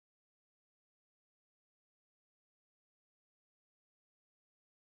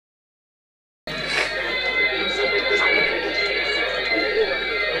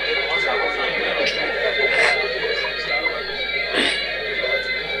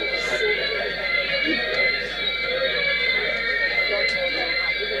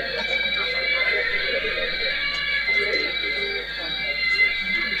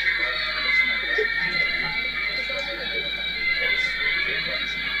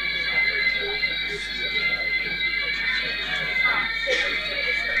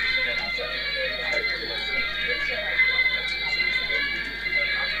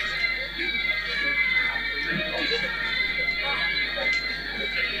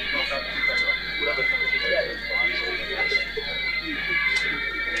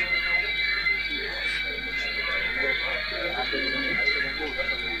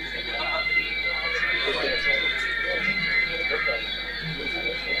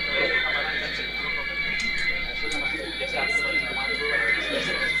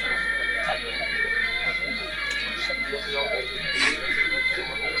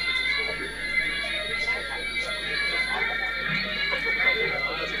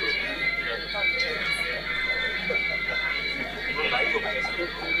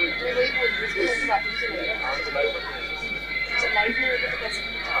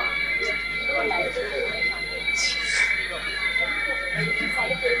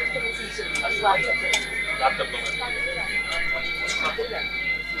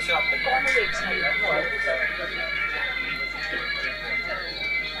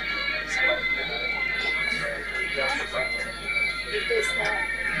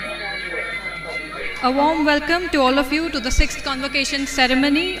A warm welcome to all of you to the 6th convocation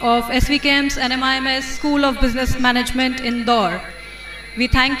ceremony of SVKM's NMIMS School of Business Management Indore. We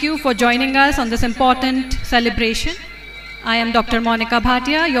thank you for joining us on this important celebration. I am Dr. Monica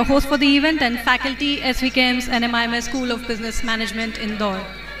Bhatia, your host for the event and faculty SVKM's NMIMS School of Business Management Indore.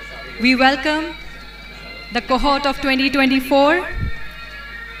 We welcome the cohort of 2024,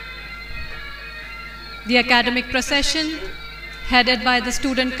 the academic procession headed by the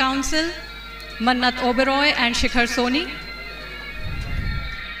Student Council, Mannat Oberoi and Shikhar Soni.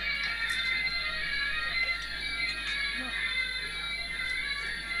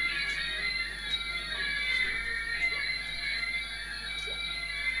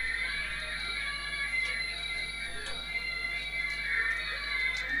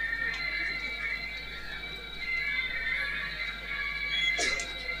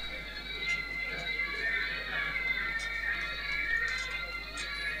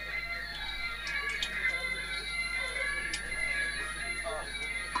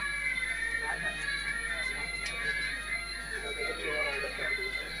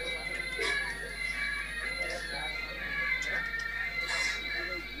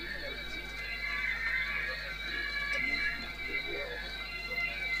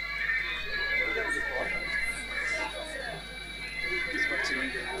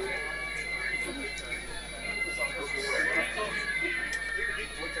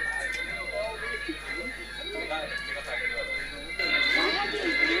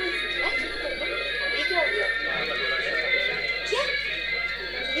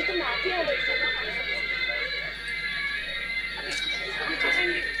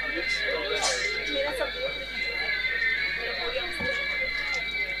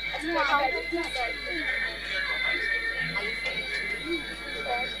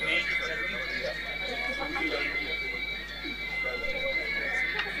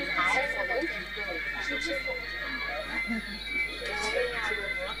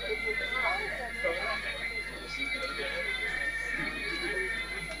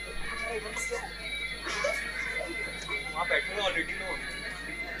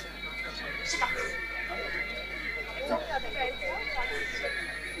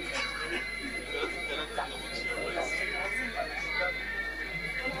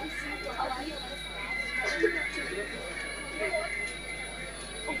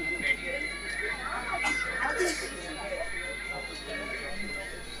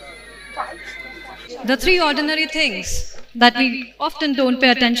 The three ordinary things that we often don't pay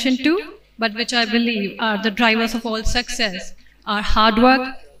attention to, but which I believe are the drivers of all success, are hard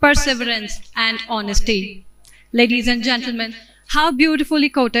work, perseverance, and honesty. Ladies and gentlemen, how beautifully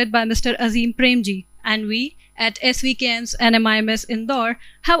quoted by Mr. Azim Premji, and we at SVKM's NMIMS Indore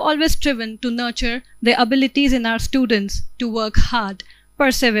have always striven to nurture the abilities in our students to work hard,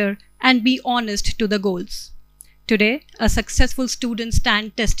 persevere, and be honest to the goals. Today, a successful student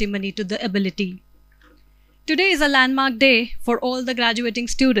stands testimony to the ability. Today is a landmark day for all the graduating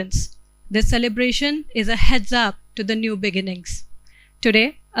students. This celebration is a heads up to the new beginnings.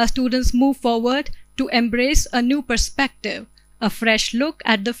 Today, our students move forward to embrace a new perspective, a fresh look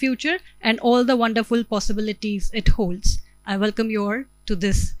at the future and all the wonderful possibilities it holds. I welcome you all to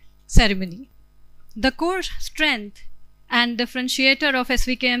this ceremony. The core strength and differentiator of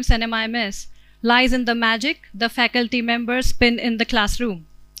SVKM's NMIMS lies in the magic the faculty members spin in the classroom.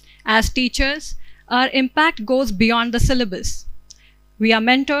 As teachers, our impact goes beyond the syllabus. We are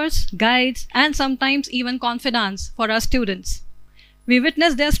mentors, guides, and sometimes even confidants for our students. We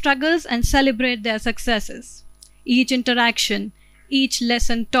witness their struggles and celebrate their successes. Each interaction, each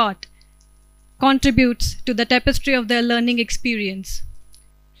lesson taught contributes to the tapestry of their learning experience.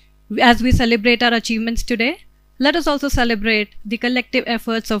 As we celebrate our achievements today, let us also celebrate the collective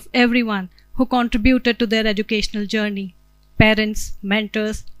efforts of everyone who contributed to their educational journey. Parents,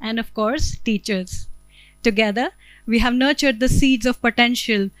 mentors, and of course, teachers. Together, we have nurtured the seeds of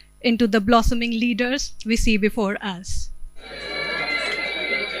potential into the blossoming leaders we see before us.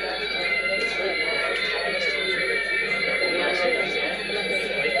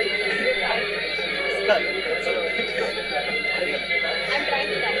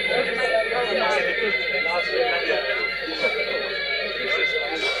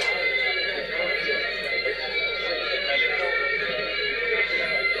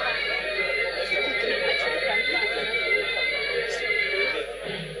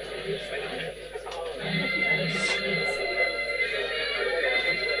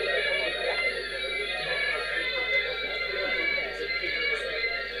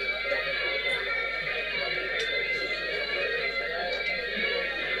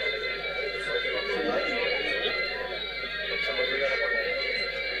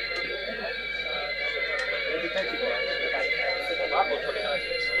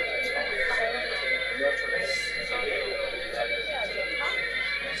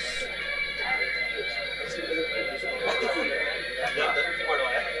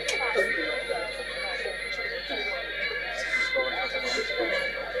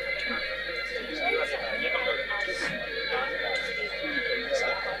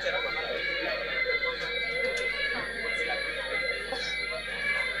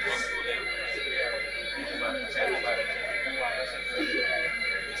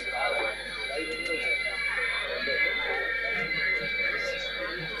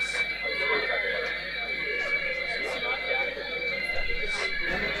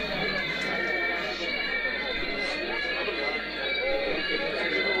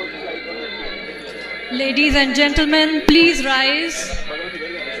 Ladies and gentlemen, please rise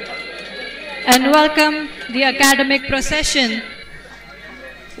and welcome the academic procession.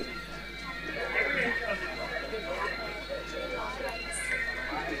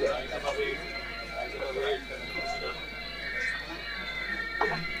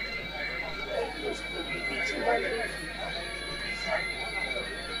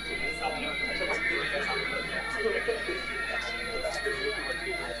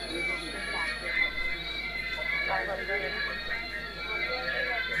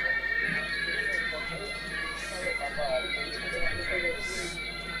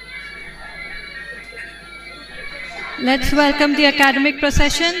 Let's welcome the academic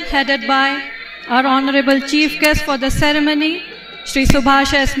procession headed by our Honorable Chief Guest for the ceremony, Shri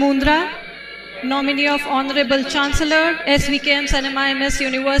Subhash S. Mundra, nominee of Honorable Chancellor, SVKM's NMIMS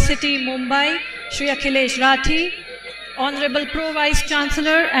University, Mumbai, Shri Akhilesh Rathi, Honorable Pro Vice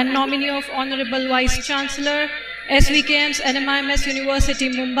Chancellor and nominee of Honorable Vice Chancellor, SVKM's NMIMS University,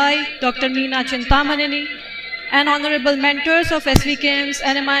 Mumbai, Dr. Meena Chintamaneni, and Honorable Mentors of SVKM's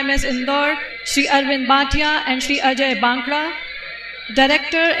NMIMS Indore, Shri Arvind Bhatia and Shri Ajay Bankra,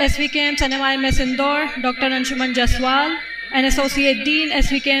 Director SVKM's NMIMS Indore, Dr. Anshuman Jaswal, and Associate Dean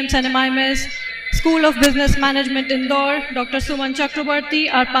SVKM's NMIMS School of Business Management Indore, Dr. Suman Chakrabarti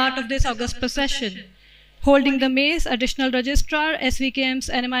are part of this august procession. Holding the mace, Additional Registrar, SVKM's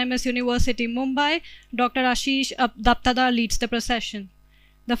NMIMS University, Mumbai, Dr. Ashish Daptada leads the procession.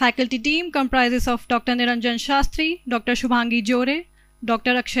 The faculty team comprises of Dr. Niranjan Shastri, Dr. Shubhangi Jore,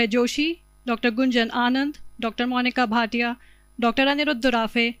 Dr. Akshay Joshi, Dr. Gunjan Anand, Dr. Monica Bhatia, Dr. Anirudh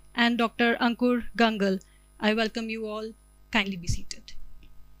Durafe, and Dr. Ankur Gangal. I welcome you all. Kindly be seated.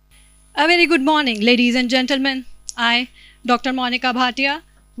 A very good morning, ladies and gentlemen. I, Dr. Monica Bhatia,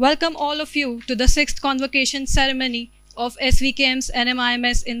 welcome all of you to the 6th convocation ceremony of SVKM's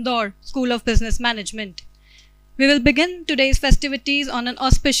NMIMS Indore School of Business Management. We will begin today's festivities on an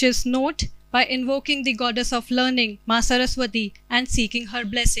auspicious note by invoking the goddess of learning, Ma Saraswati, and seeking her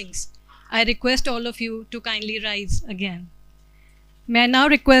blessings. I request all of you to kindly rise again. May I now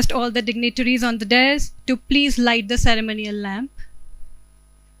request all the dignitaries on the dais to please light the ceremonial lamp.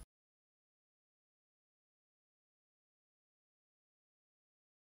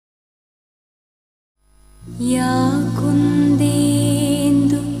 Ya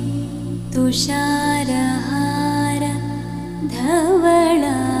kundendu tusharahara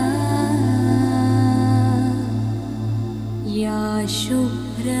dhavala ya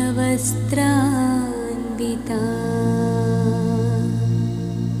shubhravastranvita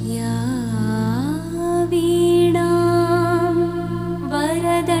ya veenam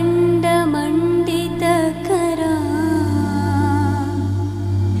varadandamandita-kara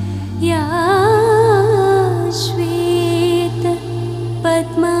ya Shweta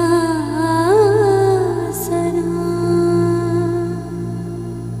Padmasana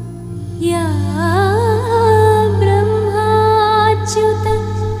Ya Brahmachyuta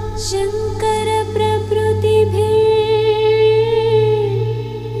Shankara Prabrutibhir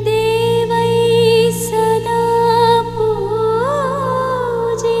Devai Sada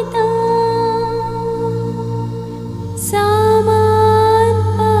Pujita Saman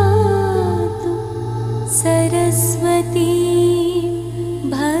Patu Saraswati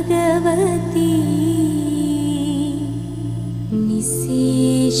Bhagavati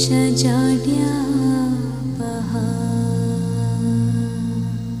Nisesha Jadyapaha.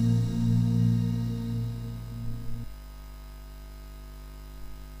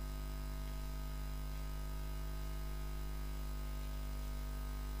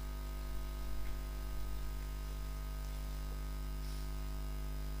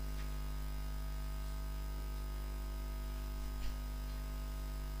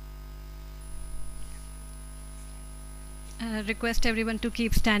 Request everyone to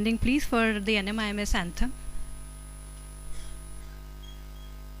keep standing, please, for the NMIMS anthem.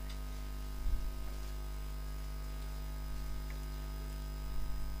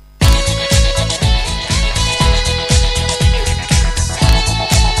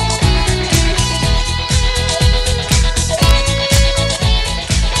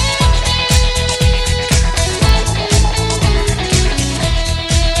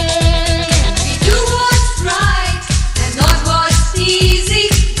 Easy.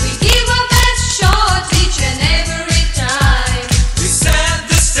 We give our best shot, each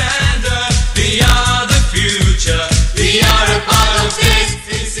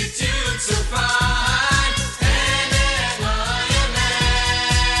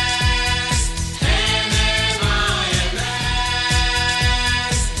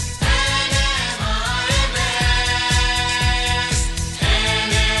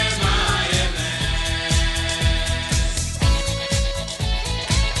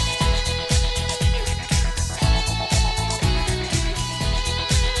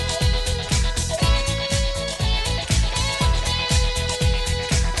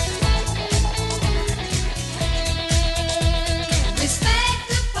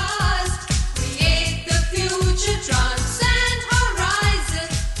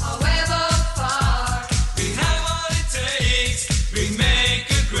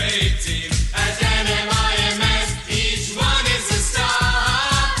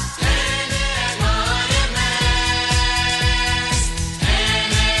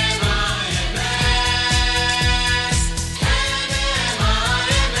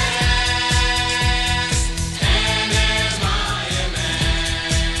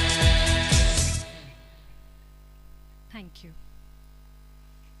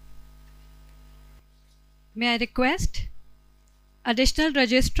May I request Additional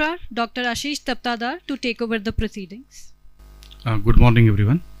Registrar Dr. Ashish Taptadar to take over the proceedings. Good morning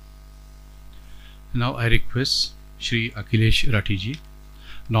everyone. Now I request Shri Akhilesh Rathiji,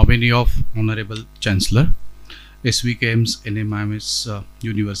 nominee of Honorable Chancellor, SVKM's NMIMS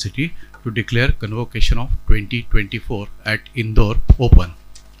University, to declare convocation of 2024 at Indore open.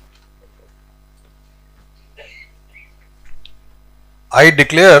 I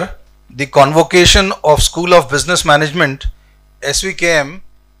declare the convocation of School of Business Management SVKM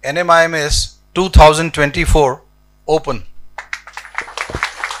NMIMS 2024 open.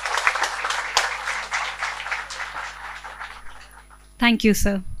 Thank you,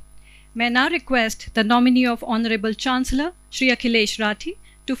 sir. May I now request the nominee of Honorable Chancellor, Shri Akhilesh Rathi,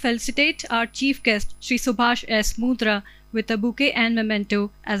 to felicitate our chief guest, Shri Subhash S. Mundra, with a bouquet and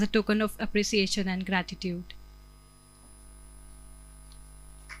memento as a token of appreciation and gratitude.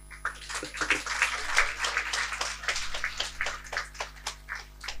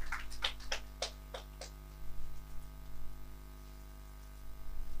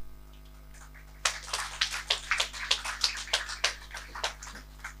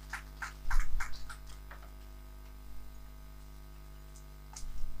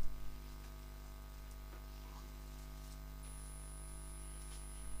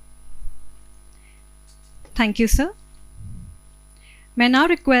 Thank you, sir. May I now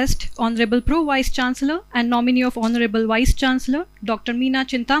request Honorable Pro Vice Chancellor and nominee of Honorable Vice Chancellor, Dr. Meena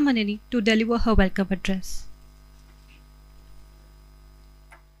Chintamaneni, to deliver her welcome address.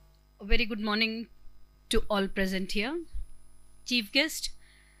 A very good morning to all present here. Chief guest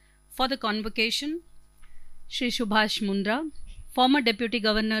for the convocation, Shri Subhash Mundra, former Deputy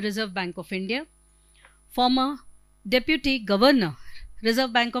Governor, Reserve Bank of India, former Deputy Governor,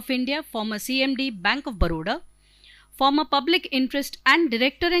 Reserve Bank of India, former CMD, Bank of Baroda, former Public Interest and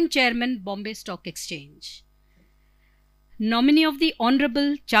Director and Chairman, Bombay Stock Exchange. Nominee of the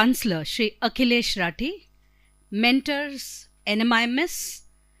Honorable Chancellor, Shri Akhilesh Rathi, mentors, NMIMS,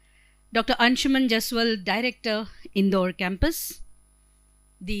 Dr. Anshuman Jaswal, Director, Indore Campus,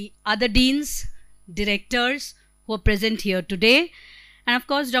 the other deans, directors who are present here today, and of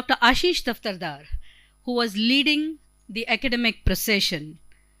course Dr. Ashish Taptadar, who was leading the academic procession,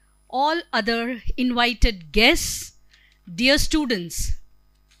 all other invited guests, dear students,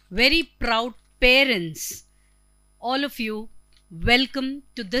 very proud parents, all of you, welcome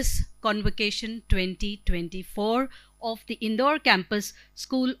to this Convocation 2024 of the Indore Campus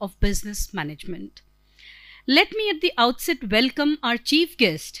School of Business Management. Let me at the outset welcome our chief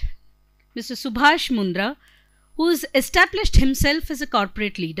guest, Mr. Subhash Mundra, who has established himself as a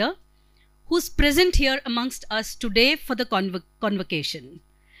corporate leader, who's present here amongst us today for the convocation.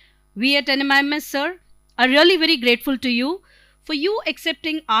 We at NMIMS, sir, are really very grateful to you for you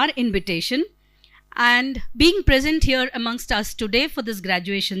accepting our invitation and being present here amongst us today for this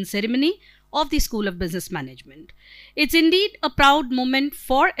graduation ceremony of the School of Business Management. It's indeed a proud moment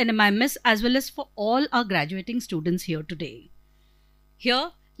for NMIMS as well as for all our graduating students here today.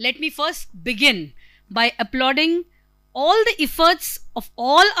 Here, let me first begin by applauding all the efforts of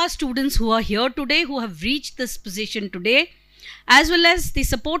all our students who are here today, who have reached this position today, as well as the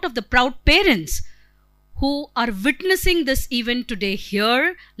support of the proud parents who are witnessing this event today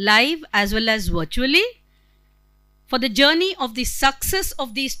here, live as well as virtually, for the journey of the success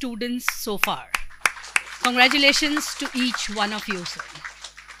of these students so far. Congratulations to each one of you, sir.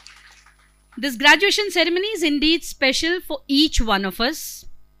 This graduation ceremony is indeed special for each one of us.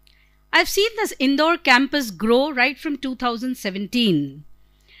 I've seen this Indore campus grow right from 2017.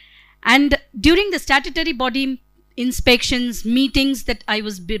 And during the statutory body inspections, meetings that I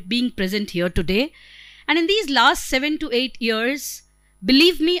was being present here today, and in these last 7 to 8 years,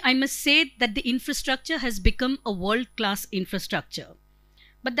 believe me, I must say that the infrastructure has become a world-class infrastructure.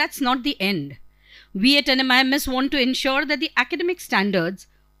 But that's not the end. We at NMIMS want to ensure that the academic standards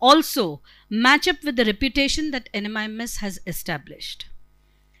also match up with the reputation that NMIMS has established.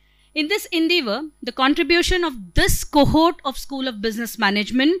 In this endeavor, the contribution of this cohort of School of Business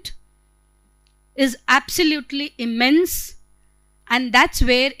Management is absolutely immense, and that's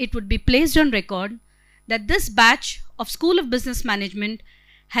where it would be placed on record that this batch of School of Business Management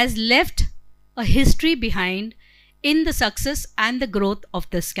has left a history behind in the success and the growth of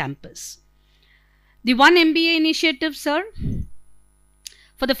this campus. The One MBA initiative, sir,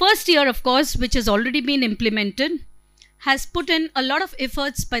 for the first year, of course, which has already been implemented, has put in a lot of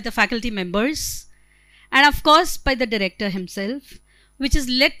efforts by the faculty members and of course by the director himself, which has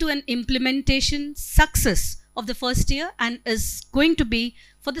led to an implementation success of the first year and is going to be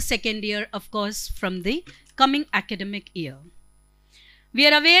for the second year, of course, from the coming academic year. We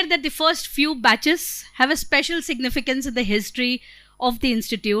are aware that the first few batches have a special significance in the history of the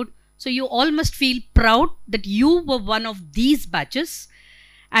institute. So you all must feel proud that you were one of these batches.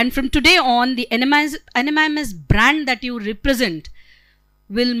 And from today on, the NMIMS brand that you represent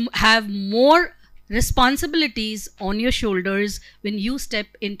will have more responsibilities on your shoulders when you step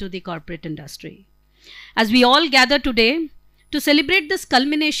into the corporate industry. As we all gather today to celebrate this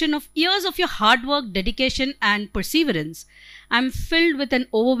culmination of years of your hard work, dedication, and perseverance, I'm filled with an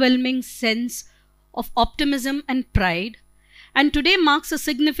overwhelming sense of optimism and pride. And today marks a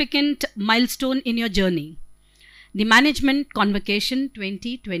significant milestone in your journey, the Management Convocation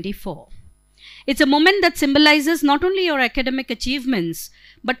 2024. It's a moment that symbolizes not only your academic achievements,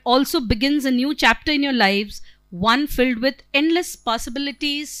 but also begins a new chapter in your lives, one filled with endless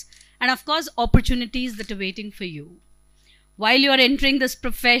possibilities and of course opportunities that are waiting for you. While you are entering this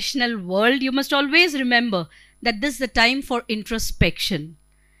professional world, you must always remember that this is the time for introspection.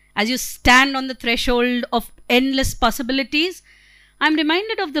 As you stand on the threshold of endless possibilities, I'm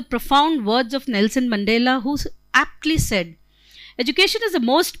reminded of the profound words of Nelson Mandela, who aptly said, "Education is the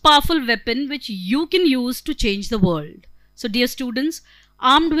most powerful weapon which you can use to change the world." So dear students,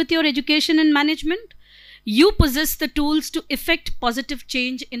 armed with your education and management, you possess the tools to effect positive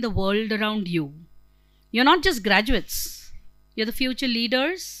change in the world around you. You're not just graduates, you're the future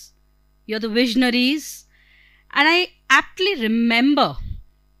leaders, you're the visionaries. And I aptly remember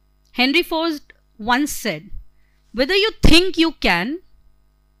Henry Ford once said, whether you think you can,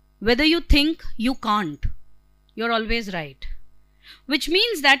 whether you think you can't, you're always right. Which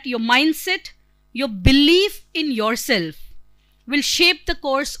means that your mindset, your belief in yourself will shape the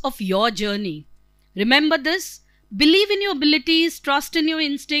course of your journey. Remember this, believe in your abilities, trust in your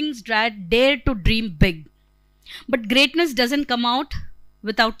instincts, dare to dream big. But greatness doesn't come out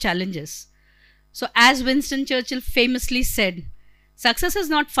without challenges. So as Winston Churchill famously said, success is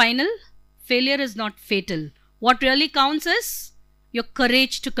not final, failure is not fatal. What really counts is your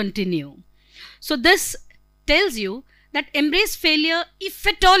courage to continue. So this tells you that embrace failure if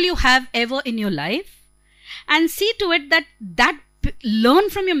at all you have ever in your life, and see to it that learn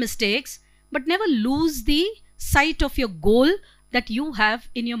from your mistakes, but never lose the sight of your goal that you have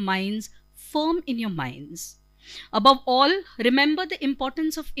in your minds, firm in your minds. Above all, remember the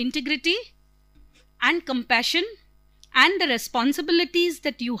importance of integrity and compassion and the responsibilities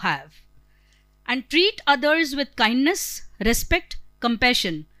that you have. And treat others with kindness, respect,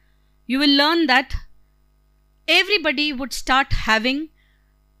 compassion. You will learn that everybody would start having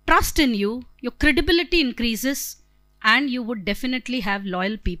trust in you, your credibility increases, and you would definitely have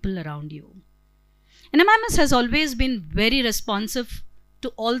loyal people around you. NMIMS has always been very responsive to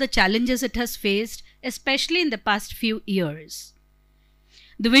all the challenges it has faced, especially in the past few years.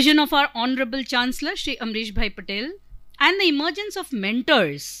 The vision of our Honorable Chancellor, Shri Amrish Bhai Patel, and the emergence of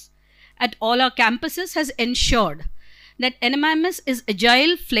mentors at all our campuses has ensured that NMIMS is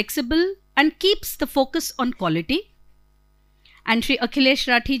agile, flexible, and keeps the focus on quality. And Shri Akhilesh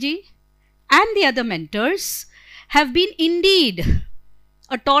Rathiji and the other mentors have been indeed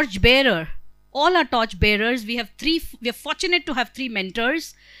a torch bearer. All our torch bearers, we are fortunate to have 3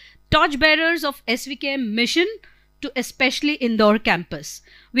 mentors, torch bearers of SVKM mission to especially Indore campus.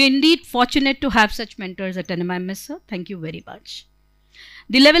 We are indeed fortunate to have such mentors at NMIMS, sir. Thank you very much.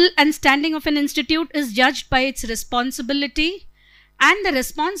 The level and standing of an institute is judged by its responsibility and the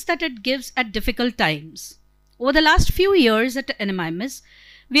response that it gives at difficult times. Over the last few years at NMIMS,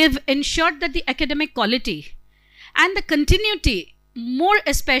 we have ensured that the academic quality and the continuity, more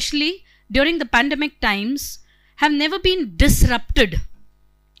especially during the pandemic times, have never been disrupted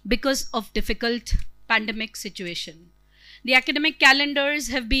because of difficult pandemic situation. The academic calendars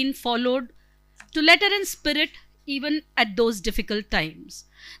have been followed to letter and spirit even at those difficult times.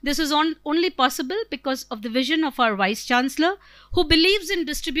 This is only possible because of the vision of our Vice Chancellor, who believes in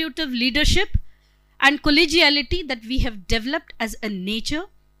distributive leadership and collegiality that we have developed as a nature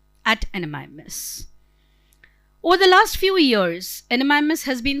at NMIMS. Over the last few years, NMIMS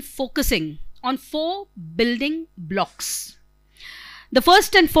has been focusing on 4 building blocks. The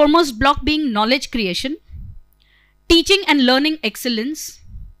first and foremost block being knowledge creation, teaching and learning excellence,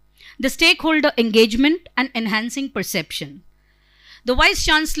 the stakeholder engagement, and enhancing perception. The Vice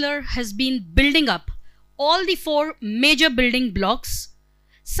Chancellor has been building up all the 4 major building blocks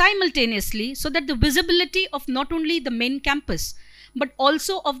simultaneously so that the visibility of not only the main campus but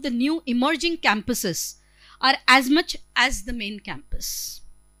also of the new emerging campuses are as much as the main campus.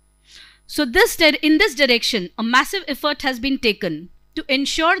 So in this direction, a massive effort has been taken to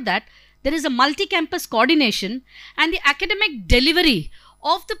ensure that there is a multi-campus coordination and the academic delivery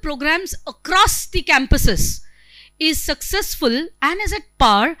of the programs across the campuses is successful and is at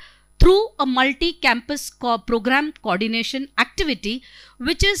par through a multi-campus program coordination activity,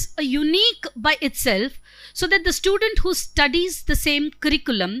 which is a unique by itself, so that the student who studies the same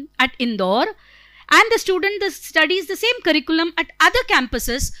curriculum at Indore and the student that studies the same curriculum at other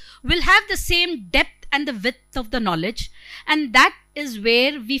campuses will have the same depth and the width of the knowledge. And that is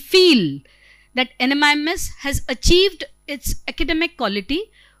where we feel that NMIMS has achieved its academic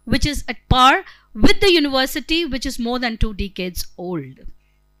quality, which is at par with the university, which is more than 2 decades old.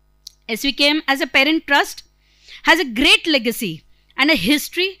 SVKM as a parent trust has a great legacy and a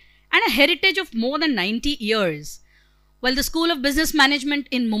history and a heritage of more than 90 years. While the School of Business Management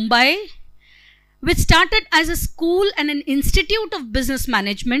in Mumbai, which started as a school and an institute of business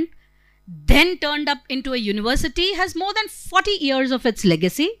management, then turned up into a university, has more than 40 years of its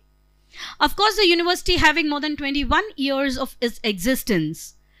legacy. Of course, the university having more than 21 years of its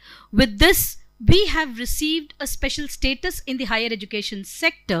existence. With this, we have received a special status in the higher education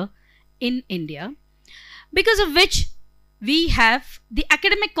sector in India, because of which we have the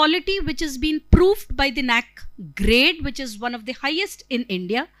academic quality which has been proved by the NAC grade, which is one of the highest in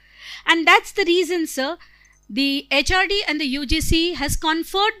India. And that's the reason, sir, the HRD and the UGC has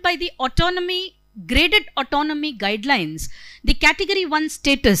conferred by the graded autonomy guidelines, the category 1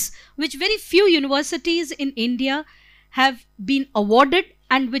 status, which very few universities in India have been awarded,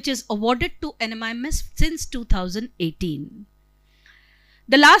 and which is awarded to NMIMS since 2018.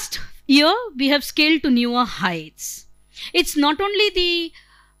 The last year, we have scaled to newer heights. It's not only the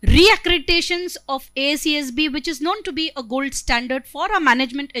reaccreditations of ASESB, which is known to be a gold standard for our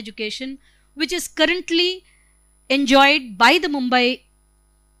management education, which is currently enjoyed by the Mumbai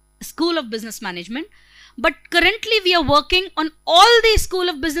School of Business Management. But currently we are working on all the School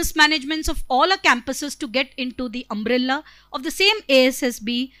of Business Managements of all our campuses to get into the umbrella of the same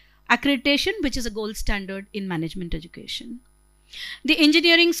ASSB accreditation, which is a gold standard in management education. The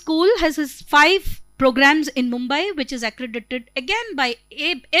engineering school has 5 programs in Mumbai, which is accredited again by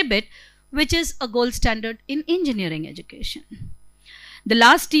ABIT, which is a gold standard in engineering education. The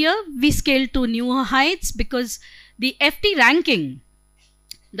last year, we scaled to newer heights because the FT ranking,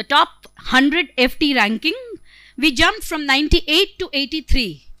 the top 100 FT ranking, we jumped from 98 to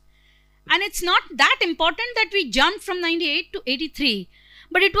 83. And it's not that important that we jumped from 98 to 83,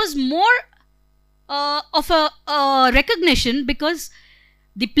 but it was more of a recognition because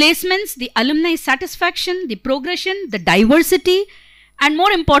the placements, the alumni satisfaction, the progression, the diversity, and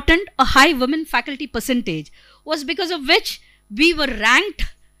more important, a high women faculty percentage was because of which we were ranked,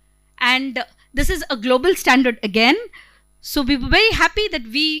 and this is a global standard again. So we were very happy that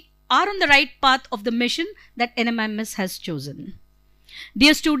we are on the right path of the mission that NMIMS has chosen.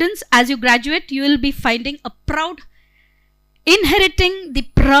 Dear students, as you graduate, you will be inheriting the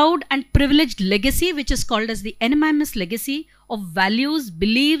proud and privileged legacy, which is called as the NMIMS legacy of values,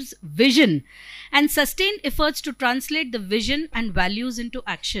 beliefs, vision, and sustained efforts to translate the vision and values into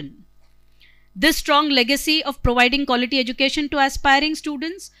action. This strong legacy of providing quality education to aspiring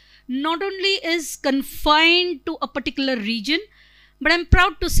students not only is confined to a particular region, but I'm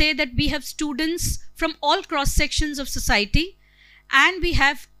proud to say that we have students from all cross sections of society, and we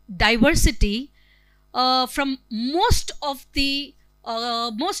have diversity from most of the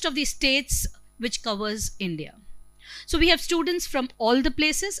states which covers India. So we have students from all the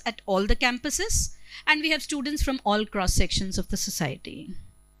places at all the campuses, and we have students from all cross sections of the society.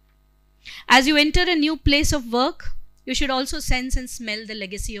 As you enter a new place of work, you should also sense and smell the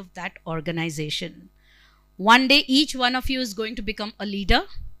legacy of that organization. One day, each one of you is going to become a leader.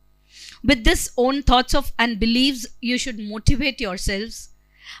 With this own thoughts of and beliefs, you should motivate yourselves.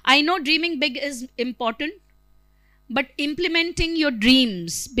 I know dreaming big is important, but implementing your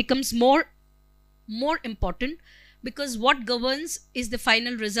dreams becomes more important, because what governs is the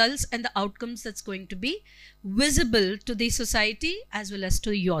final results and the outcomes that's going to be visible to the society as well as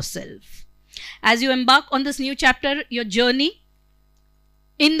to yourself. As you embark on this new chapter, your journey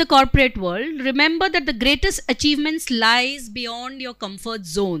in the corporate world, remember that the greatest achievements lies beyond your comfort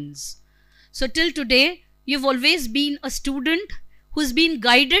zones. So till today, you've always been a student who's been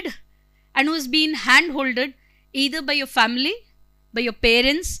guided and who's been hand-holded either by your family, by your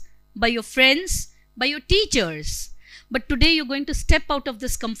parents, by your friends, by your teachers. But today you're going to step out of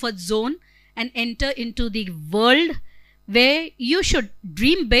this comfort zone and enter into the world where you should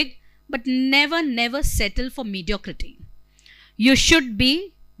dream big, but never settle for mediocrity. You should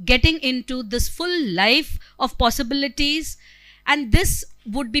be getting into this full life of possibilities, and this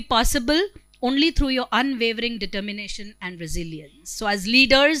would be possible only through your unwavering determination and resilience. So as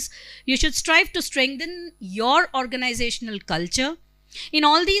leaders, you should strive to strengthen your organizational culture In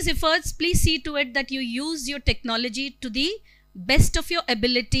all these efforts, please see to it that you use your technology to the best of your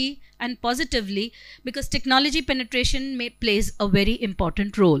ability and positively, because technology penetration plays a very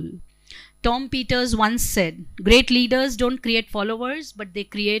important role. Tom Peters once said, great leaders don't create followers, but they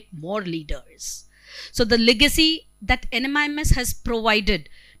create more leaders. So the legacy that NMIMS has provided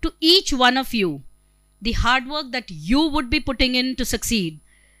to each one of you, the hard work that you would be putting in to succeed,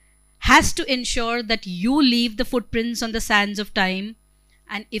 has to ensure that you leave the footprints on the sands of time.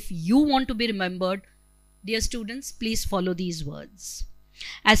 And if you want to be remembered, dear students, please follow these words.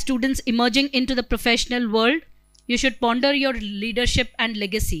 As students emerging into the professional world, you should ponder your leadership and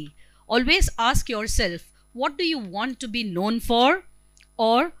legacy. Always ask yourself, what do you want to be known for?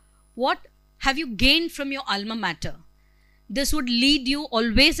 Or what have you gained from your alma mater? This would lead you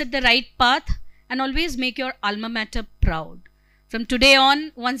always at the right path and always make your alma mater proud. From today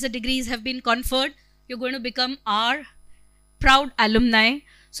on, once the degrees have been conferred, you're going to become our proud alumni.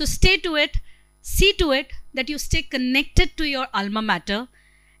 So stay to it, see to it that you stay connected to your alma mater,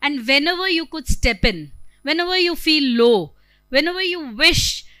 and whenever you could step in, whenever you feel low, whenever you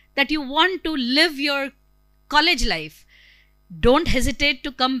wish that you want to live your college life, don't hesitate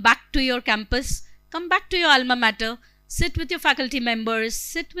to come back to your campus, come back to your alma mater, sit with your faculty members,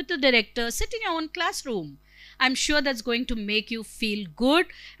 sit with the director, sit in your own classroom. I'm sure that's going to make you feel good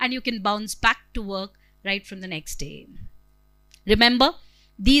and you can bounce back to work right from the next day. Remember,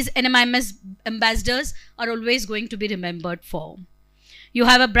 these NMIMS ambassadors are always going to be remembered for. You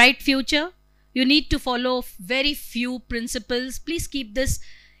have a bright future. You need to follow very few principles. Please keep this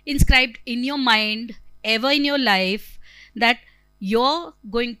inscribed in your mind, ever in your life, that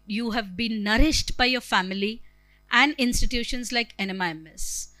you have been nourished by your family and institutions like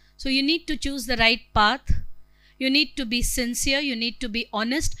NMIMS. So you need to choose the right path. You need to be sincere. You need to be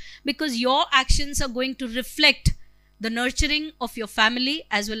honest, because your actions are going to reflect the nurturing of your family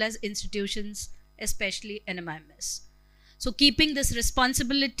as well as institutions, especially NMIMS. So keeping this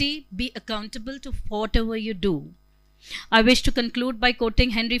responsibility, be accountable to whatever you do. I wish to conclude by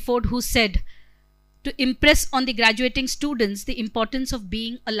quoting Henry Ford, who said, to impress on the graduating students the importance of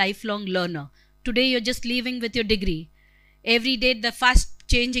being a lifelong learner. Today you're just leaving with your degree. Every day the fast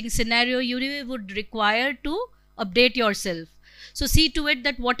changing scenario, you would require to update yourself. So see to it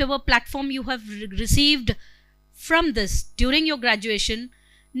that whatever platform you have received from this during your graduation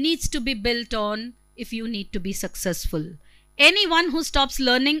needs to be built on if you need to be successful. Anyone who stops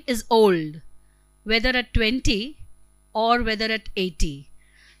learning is old, whether at 20 or whether at 80.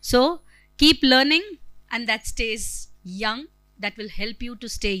 So keep learning, and that stays young. That will help you to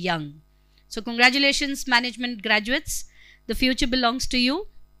stay young. So congratulations, management graduates. The future belongs to you.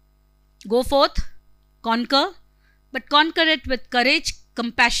 Go forth, conquer, but conquer it with courage,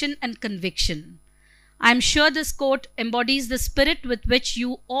 compassion, and conviction. I'm sure this quote embodies the spirit with which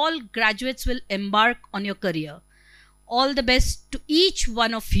you all graduates will embark on your career. All the best to each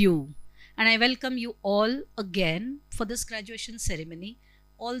one of you. And I welcome you all again for this graduation ceremony.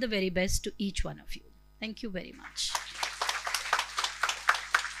 All the very best to each one of you. Thank you very much.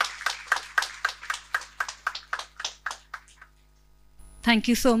 Thank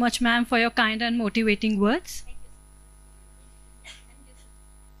you so much, ma'am, for your kind and motivating words.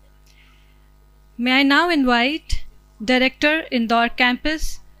 May I now invite Director, Indore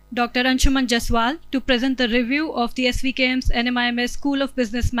Campus, Dr. Anshuman Jaswal, to present the review of the SVKM's NMIMS School of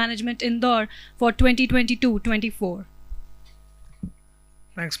Business Management Indore for 2022-24.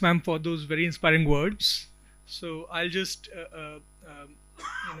 Thanks, ma'am, for those very inspiring words. So I'll just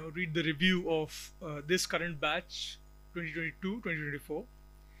read the review of this current batch 2022-2024.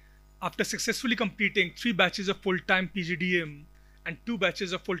 After successfully completing 3 batches of full-time PGDM and 2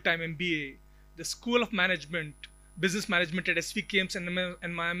 batches of full-time MBA, the School of Business Management at SVKM's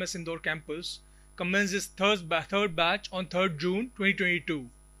NMIMS Indore campus commenced its third batch on 3rd June 2022.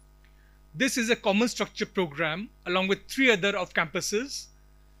 This is a common structure program along with 3 other of campuses,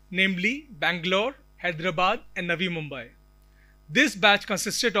 namely Bangalore, Hyderabad, and Navi Mumbai. This batch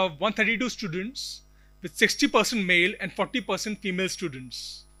consisted of 132 students with 60% male and 40% female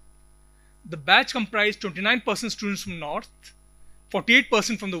students. The batch comprised 29% students from North,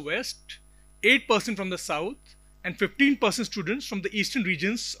 48% from the West, 8% from the South, and 15% students from the eastern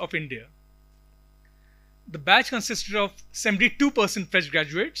regions of India. The batch consisted of 72% fresh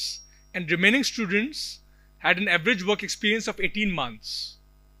graduates, and remaining students had an average work experience of 18 months.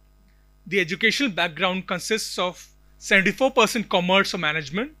 The educational background consists of 74% commerce or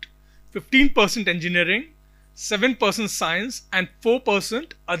management, 15% engineering, 7% science, and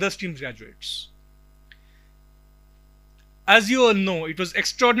 4% other streams graduates. As you all know, it was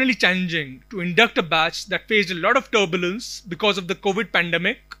extraordinarily challenging to induct a batch that faced a lot of turbulence because of the COVID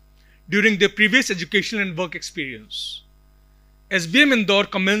pandemic during their previous educational and work experience. SBM Indore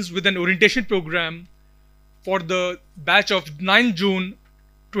commenced with an orientation program for the batch of 9 June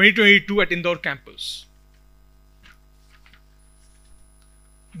 2022 at Indore campus.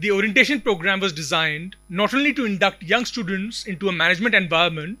 The orientation program was designed not only to induct young students into a management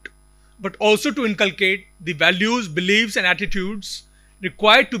environment, but also to inculcate the values, beliefs, and attitudes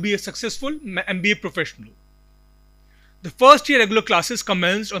required to be a successful MBA professional. The first year regular classes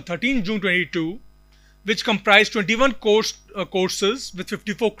commenced on 13 June 2022, which comprised 21 courses with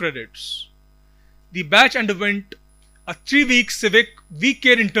 54 credits. The batch underwent a 3-week civic week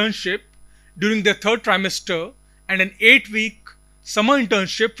care internship during their third trimester and an 8-week summer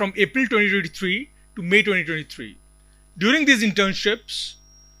internship from April 2023 to May 2023. During these internships,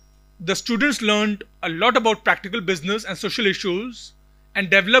 the students learned a lot about practical business and social issues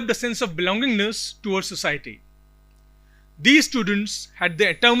and developed a sense of belongingness towards society. These students had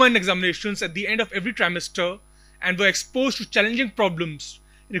their term examinations at the end of every trimester and were exposed to challenging problems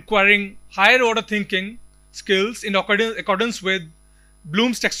requiring higher order thinking skills in accordance with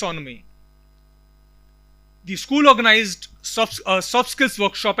Bloom's taxonomy. The school organized soft skills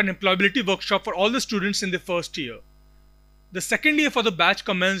workshop and employability workshop for all the students in the first year. The second year for the batch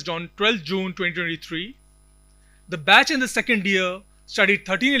commenced on 12 June 2023. The batch in the second year studied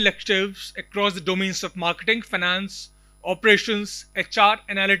 13 electives across the domains of marketing, finance, operations, HR,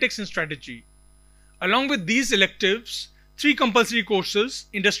 analytics, and strategy. Along with these electives, 3 compulsory courses,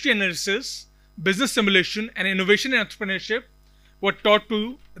 industry analysis, business simulation, and innovation and entrepreneurship were taught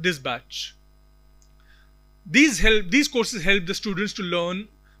to this batch. These courses help the students to learn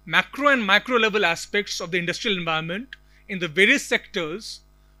macro and micro level aspects of the industrial environment in the various sectors,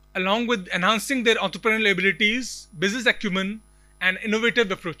 along with enhancing their entrepreneurial abilities, business acumen, and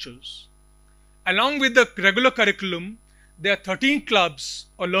innovative approaches. Along with the regular curriculum, there are 13 clubs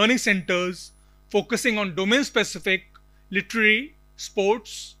or learning centers focusing on domain-specific literary,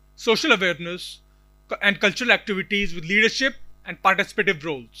 sports, social awareness, and cultural activities with leadership and participative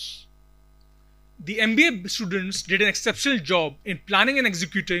roles. The MBA students did an exceptional job in planning and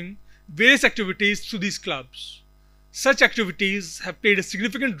executing various activities through these clubs. Such activities have played a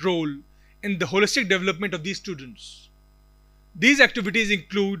significant role in the holistic development of these students. These activities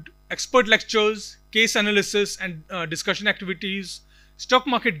include expert lectures, case analysis and discussion activities, stock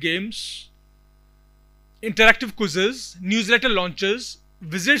market games, interactive quizzes, newsletter launches,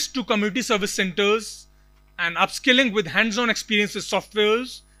 visits to community service centers, and upskilling with hands-on experience with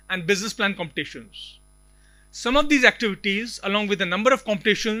softwares and business plan competitions. Some of these activities, along with a number of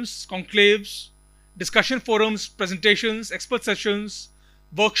competitions, conclaves, discussion forums, presentations, expert sessions,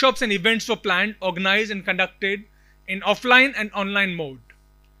 workshops and events were planned, organized and conducted in offline and online mode.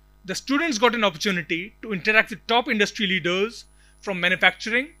 The students got an opportunity to interact with top industry leaders from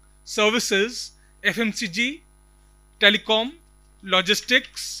manufacturing, services, FMCG, telecom,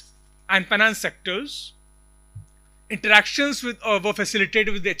 logistics, and finance sectors. Interactions were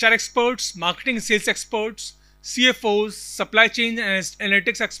facilitated with the HR experts, marketing and sales experts, CFOs, supply chain and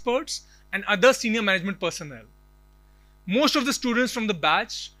analytics experts, and other senior management personnel. Most of the students from the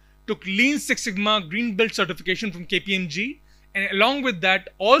batch took Lean Six Sigma Green Belt certification from KPMG, and along with that,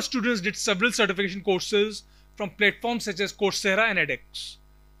 all students did several certification courses from platforms such as Coursera and edX.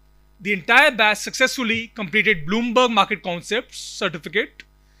 The entire batch successfully completed Bloomberg Market Concepts certificate,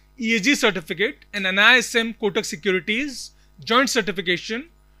 ESG certificate, and NISM Kotak Securities joint certification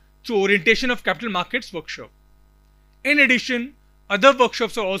through orientation of capital markets workshop. In addition, other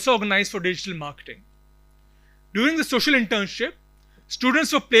workshops are also organized for digital marketing. During the social internship,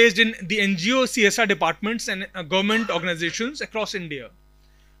 students were placed in the NGO CSR departments and government organizations across India.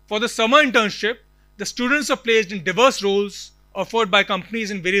 For the summer internship, the students were placed in diverse roles offered by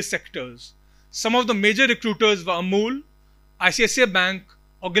companies in various sectors. Some of the major recruiters were Amul, ICICI Bank,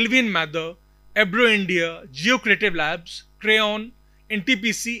 Ogilvy & Mather, Ebro India, Geo Creative Labs, Crayon,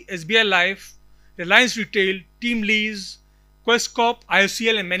 NTPC, SBI Life, Reliance Retail, Team Lease, Quest Corp,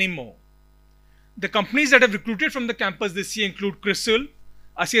 IOCL, and many more. The companies that have recruited from the campus this year include CRISIL,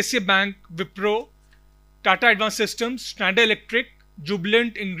 ICICI Bank, Wipro, Tata Advanced Systems, Schneider Electric,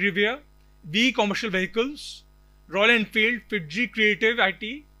 Jubilant Ingrevia, VE Commercial Vehicles, Royal Enfield, Fitji Creative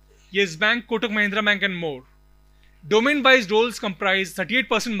IT, Yes Bank, Kotak Mahindra Bank, and more. Domain-wise roles comprise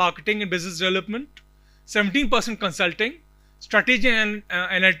 38% marketing and business development, 17% consulting, strategy and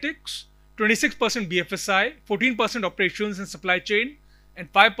analytics, 26% BFSI, 14% operations and supply chain,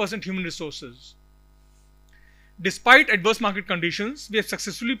 and 5% human resources. Despite adverse market conditions, we have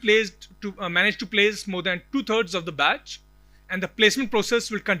successfully managed to place more than 2/3 of the batch and the placement process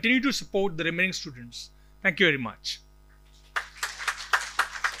will continue to support the remaining students. Thank you very much.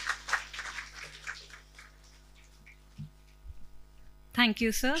 Thank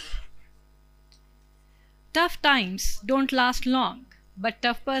you, sir. Tough times don't last long, but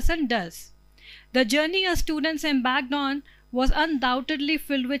tough person does. The journey our students embarked on was undoubtedly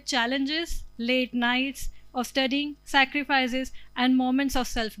filled with challenges, late nights of studying, sacrifices, and moments of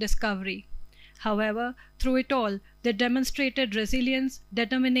self-discovery. However, through it all, they demonstrated resilience,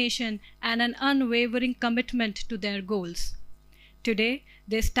 determination, and an unwavering commitment to their goals. Today,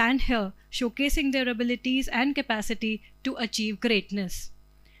 they stand here showcasing their abilities and capacity to achieve greatness.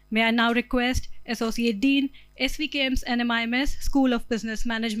 May I now request Associate Dean, SVKM's NMIMS School of Business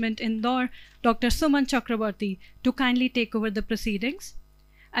Management Indore, Dr. Suman Chakraborty, to kindly take over the proceedings.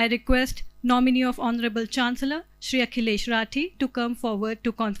 I request nominee of Honorable Chancellor, Shri Akhilesh Rathi, to come forward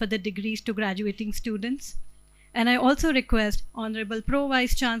to confer the degrees to graduating students. And I also request Honorable Pro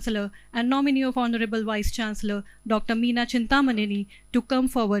Vice Chancellor and nominee of Honorable Vice Chancellor, Dr. Meena Chintamaneni, to come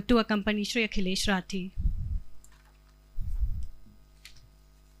forward to accompany Shri Akhilesh Rathi.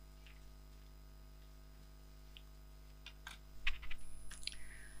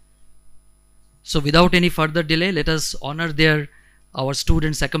 So without any further delay, let us honor our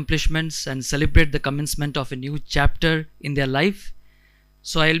students' accomplishments and celebrate the commencement of a new chapter in their life.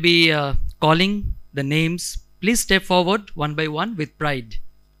 So I'll be calling the names. Please step forward one by one with pride.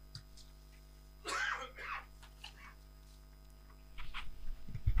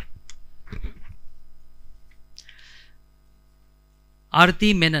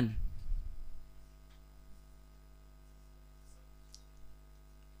 Aarti Menon.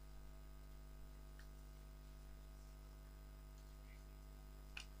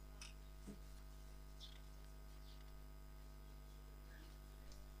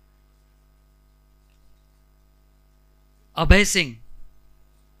 Abhay Singh.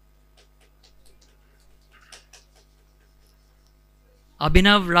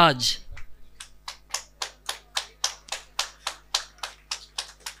 Abhinav Raj.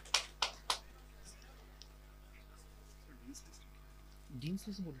 Deans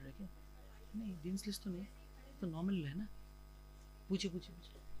list बोल रहा है क्या? नहीं, deans list तो नहीं, तो normal है ना. पूछिए.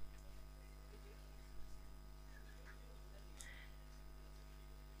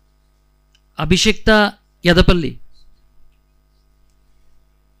 अभिषेक्ता यादपल्ली.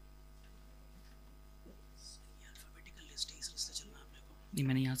 नहीं,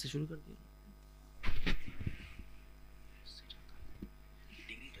 मैंने यहाँ से शुरू कर दिया.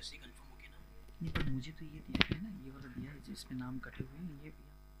 डिग्री तो ऐसे कंफर्म हो गया ना. नहीं, पर मुझे तो ये दिया है ना, ये वाला दिया है जिसमें नाम कटे हुए हैं, ये दिया.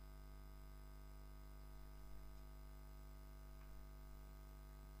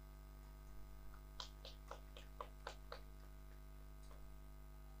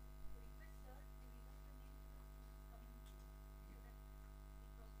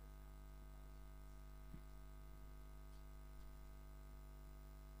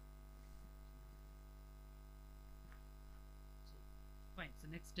 Fine. So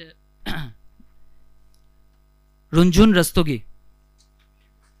next, Runjhun Rastogi.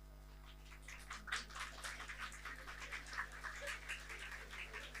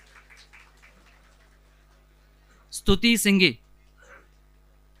 Stuti Singhi.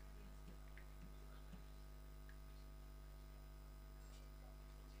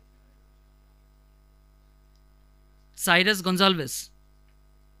 Cyrus Gonzalez.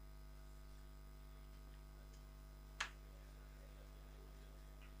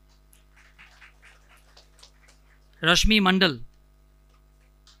 Rashmi Mandal.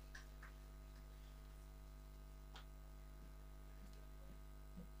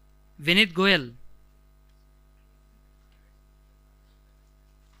 Vinit Goyal.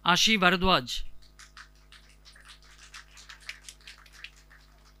 Ashi Bharadwaj.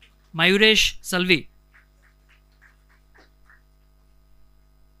 Mayuresh Salvi.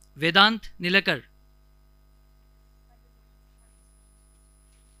 Vedant Nilekar.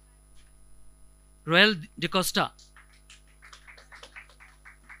 Royal De Costa.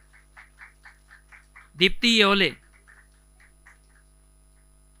 Deepti Yeole.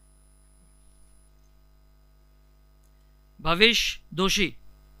 Bhavish Doshi.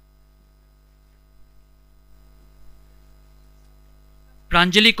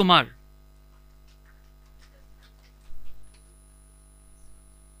 Pranjali Kumar.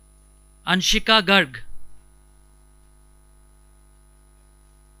 Anshika Garg.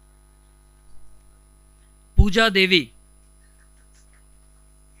 Pooja Devi.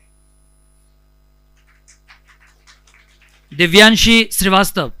 Divyanshi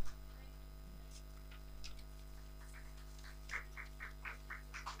Srivastav.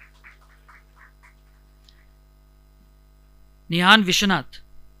 निहान विश्वनाथ,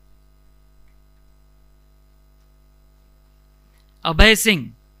 अभय सिंह,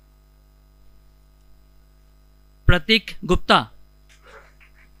 प्रतीक गुप्ता,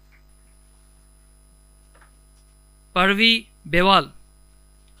 परवी बेवाल,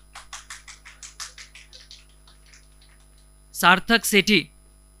 सार्थक सेठी,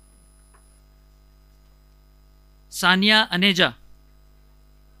 सानिया अनेजा,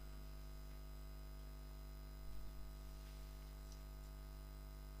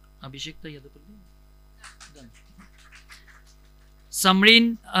 अभिषेक तो Yadav,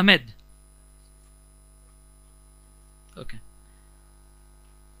 Samreen Ahmad, okay,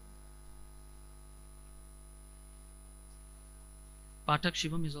 Pathak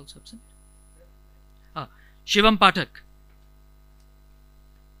Shivam is also absent. Shivam पाठक,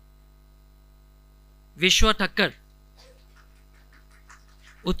 विश्व ठक्कर,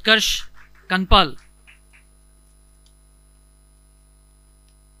 उत्कर्ष कनपाल,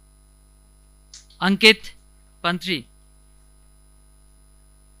 अंकित पंथरी,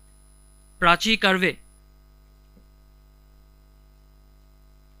 Prachi curve,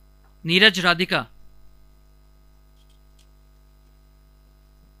 Neeraj Radhika,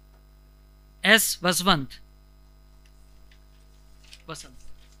 S Baswant,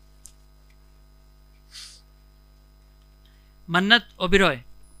 मन्नत Oberoi,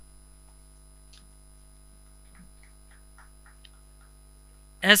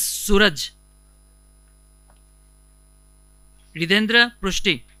 S सूरज, हृदेंद्र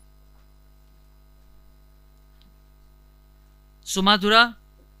पृष्टि, सुमाधुरा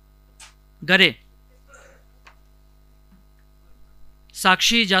गरे,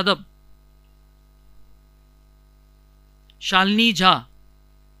 साक्षी जादव, शालिनी झा,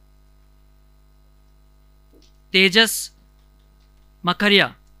 तेजस मखरिया,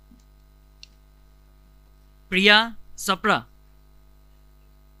 प्रिया सप्रा,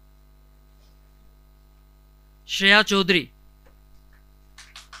 श्रेया चौधरी,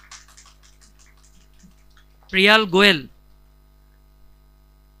 प्रियाल गोयल,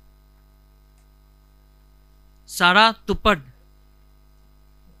 सारा तुप्पड,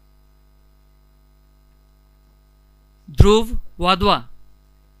 ध्रुव वाधवा,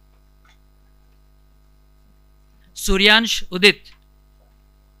 सूर्यांश उदित,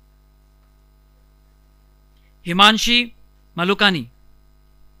 हिमांशी मलुकानी,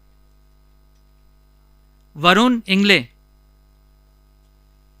 वरुण इंगले,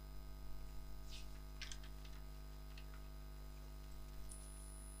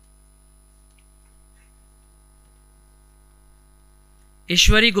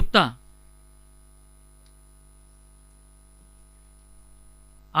 ईश्वरी गुप्ता,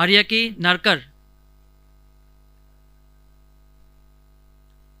 आर्यकी नरकर,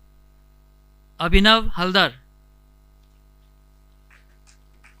 अभिनव हलदर,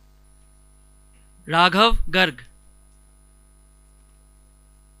 राघव गर्ग,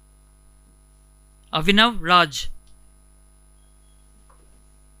 अभिनव राज,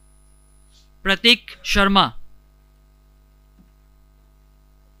 प्रतीक शर्मा,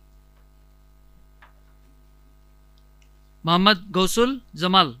 मोहम्मद गौसुल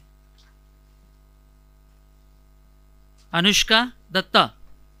जमाल, अनुष्का दत्ता,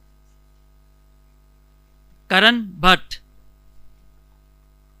 करण भट्ट,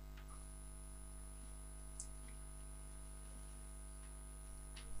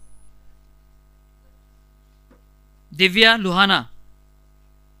 दिव्या लुहाना,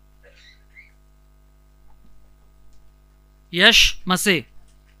 यश मसे,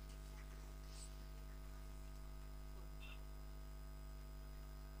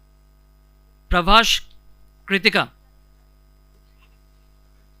 प्रभाष कृतिका,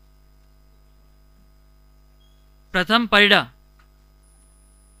 प्रथम परिडा,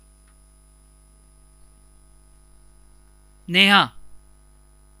 नेहा,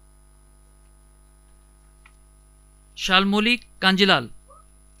 शालमोली कांजीलाल,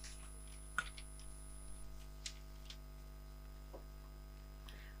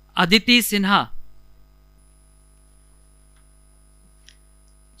 अदिति सिन्हा,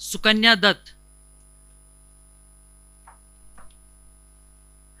 सुकन्या दत्त,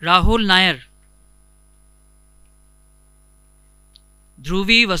 राहुल नायर,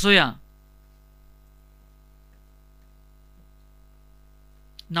 ध्रुवी वसोया,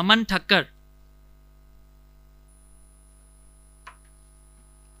 नमन ठक्कर,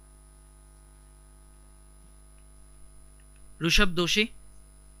 ऋषभ दोषी,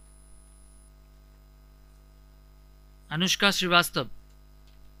 अनुष्का श्रीवास्तव,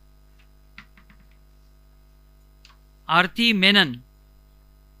 आरती मेनन,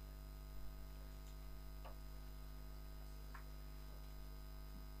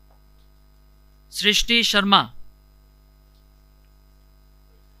 सृष्टि शर्मा,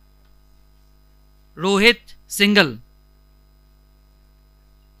 रोहित सिंगल,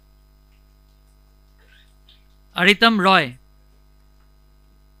 अरितम रॉय,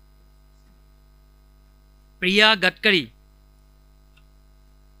 प्रिया गडकरी,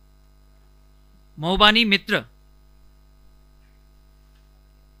 मोहबानी मित्र,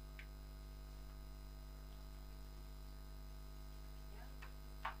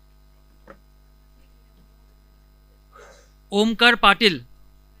 ओमकार पाटिल,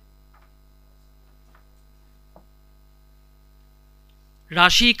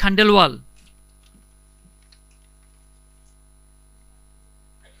 राशि खंडेलवाल,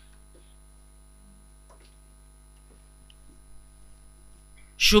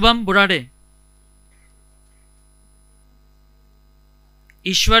 शुभम बुराडे,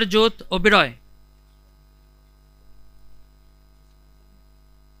 ईश्वर ज्योत ओबेरॉय,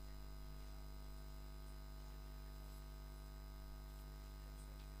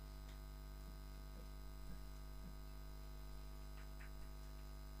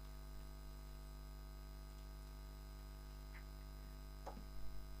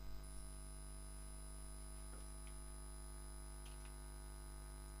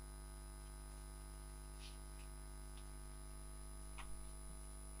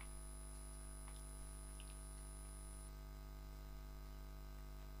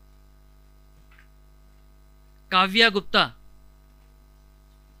 काव्या गुप्ता,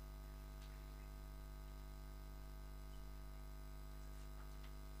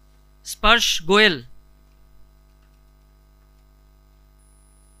 स्पर्श गोयल,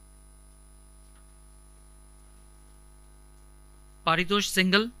 पारितोष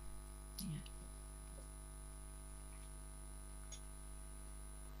सिंगल,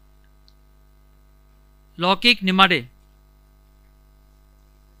 लौकिक निमाडे,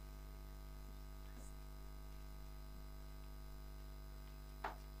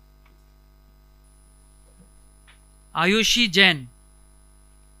 आयुषी जैन,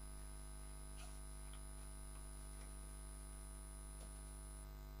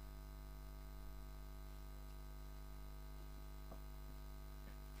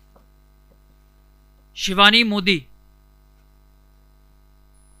 शिवानी मोदी,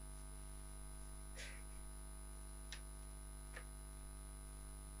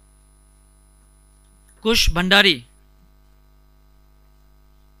 कुश भंडारी,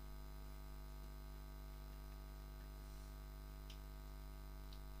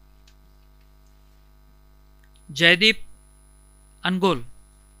 जयदीप अनगोल,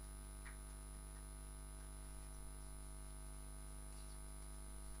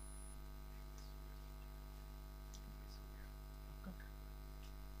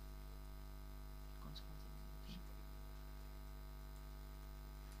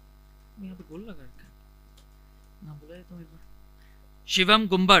 यहाँ पे गोल लगा रखा है ना, बुलाए तो एक बार। शिवम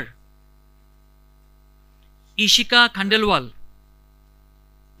गुंबर, ईशिका खंडेलवाल,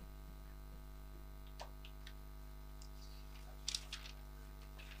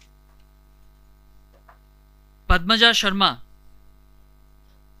 पद्मजा शर्मा,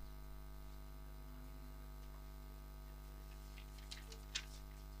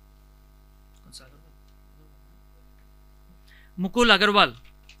 मुकुल अग्रवाल,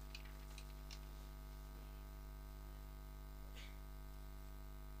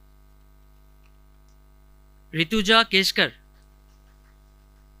 ऋतुजा केशकर,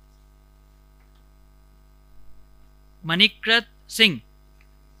 मणिकृत सिंह,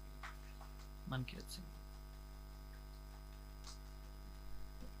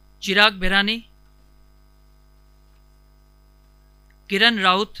 चिराग बेरानी, किरण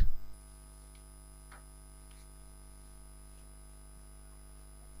राउत,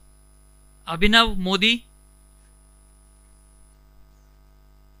 अभिनव मोदी,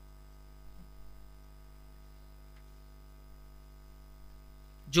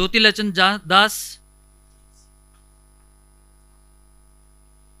 ज्योतिलचन दास,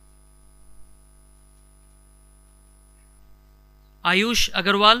 आयुष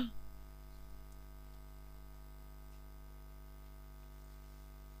अग्रवाल,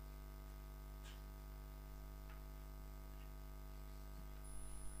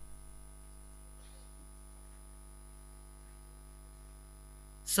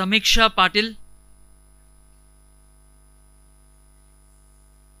 समीक्षा पाटिल,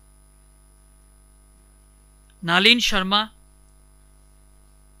 नालिन शर्मा,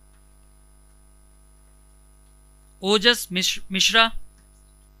 ओजस मिश्रा,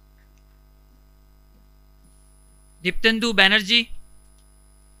 दीप्तेंदु बैनर्जी,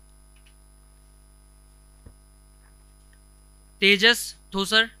 तेजस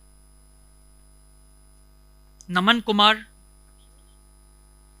Thosar, Naman Kumar,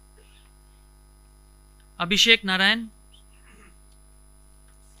 Abhishek Narayan,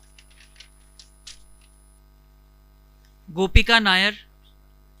 Gopika Nair,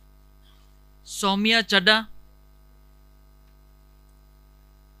 Soumya Chadda,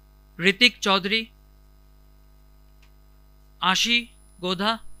 Ritik Chaudhary, Ashi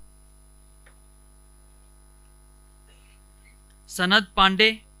Godha, Sanad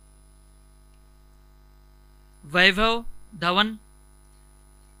Pandey, Vaibhav Dhawan,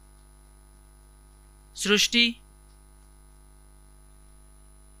 Srushti,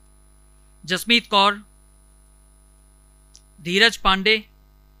 Jasmeet Kaur, Dheeraj Pandey,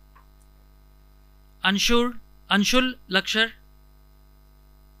 Anshul Lakshar,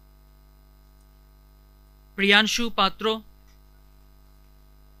 Priyanshu Patro,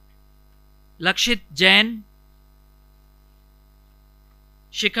 Lakshit Jain,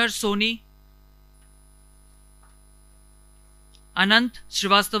 Shikhar Soni, Anant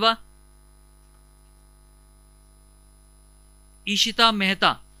Srivastava, Ishita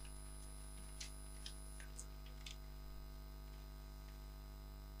Mehta,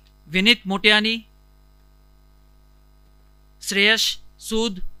 Vinit Motiani, Shreyash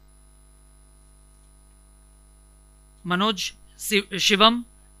Sood, Manoj Shivam,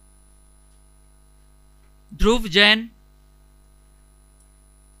 Dhruv Jain,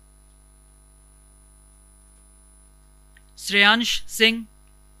 Shreyansh Singh,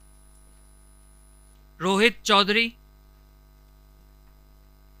 Rohit Chaudhary,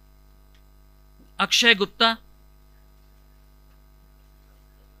 Akshay Gupta,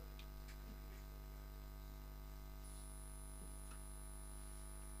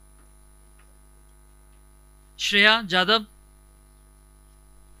 Shreya Jadhav,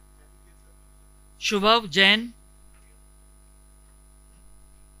 Shubhav Jain,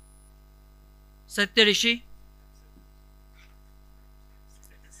 Satya Rishi,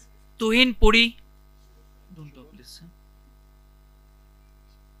 Tuhin Puri, don't talk please.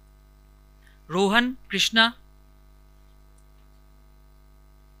 Rohan Krishna,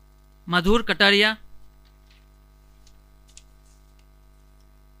 Madhur Kataria,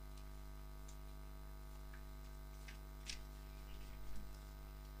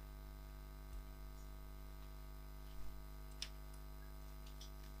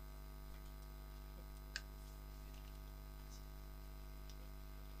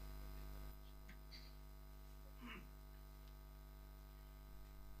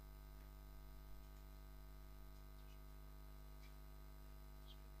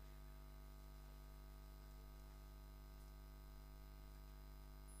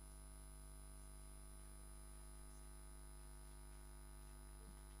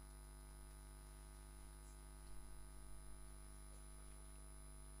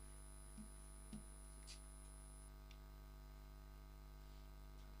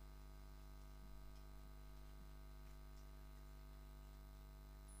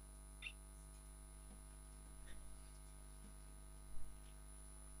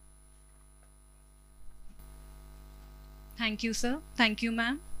 Thank you, sir. Thank you,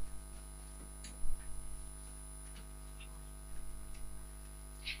 ma'am.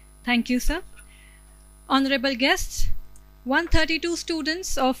 Thank you, sir. Honorable guests, 132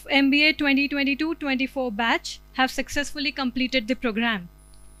 students of MBA 2022-24 batch have successfully completed the program.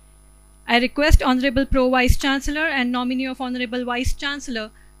 I request Honorable Pro Vice Chancellor and nominee of Honorable Vice Chancellor,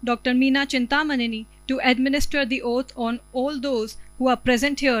 Dr. Meena Chintamaneni, to administer the oath on all those who are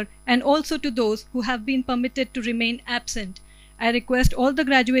present here and also to those who have been permitted to remain absent. I request all the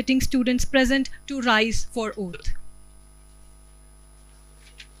graduating students present to rise for oath.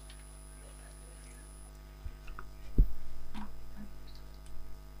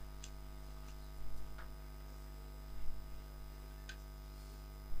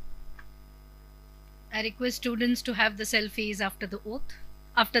 I request students to have the selfies after the oath,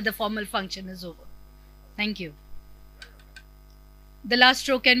 after the formal function is over. Thank you. The last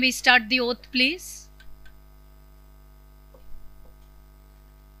row, can we start the oath, please?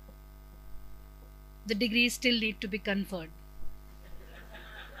 The degrees still need to be conferred.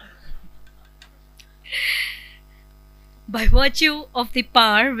 By virtue of the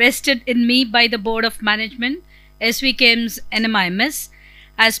power vested in me by the Board of Management, SVKM's NMIMS,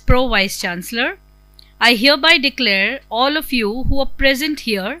 as Pro Vice Chancellor, I hereby declare all of you who are present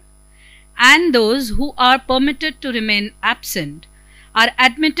here and those who are permitted to remain absent are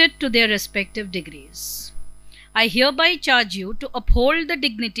admitted to their respective degrees. I hereby charge you to uphold the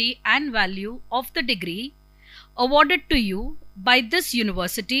dignity and value of the degree awarded to you by this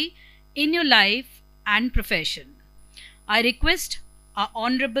university in your life and profession. I request our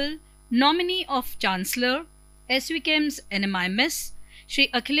Honorable Nominee of Chancellor, SVKM's NMIMS, Shri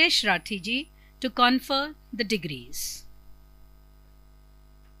Akhilesh Rathi ji, to confer the degrees.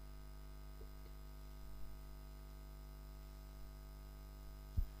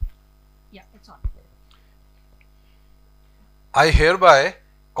 Yeah, it's on. I hereby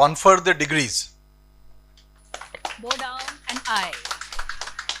confer the degrees. Bow down and I.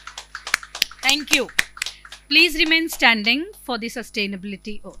 Thank you. Please remain standing for the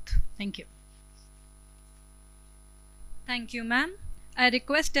sustainability oath. Thank you. Thank you, ma'am. I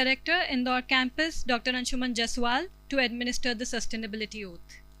request Director, Indore Campus, Dr. Anshuman Jaswal, to administer the sustainability oath.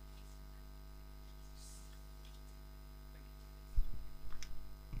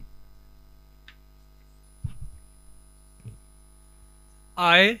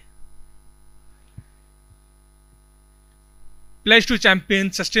 I pledge to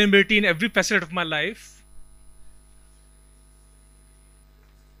champion sustainability in every facet of my life,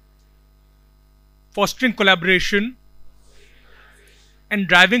 fostering collaboration and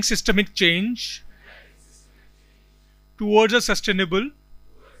driving systemic change towards a sustainable,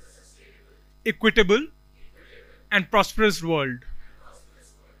 equitable, and prosperous world.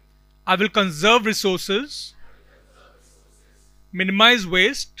 I will conserve resources, minimize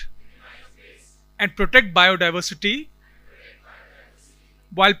waste, and protect biodiversity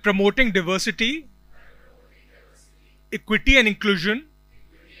while promoting diversity, equity, and inclusion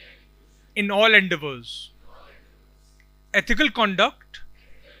in all endeavors. Ethical conduct,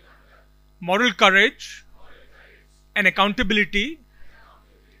 moral courage, and accountability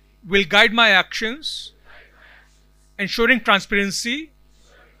will guide my actions, ensuring transparency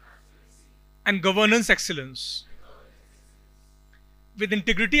and governance excellence. With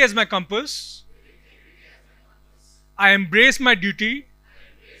integrity as my compass, I embrace my duty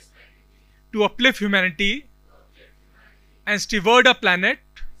to uplift humanity and steward our planet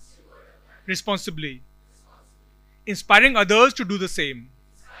responsibly, inspiring others to do the same.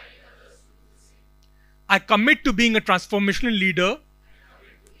 I commit to being a transformational leader,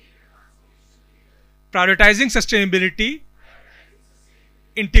 prioritizing sustainability,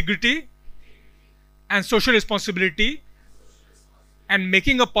 integrity, and social responsibility, and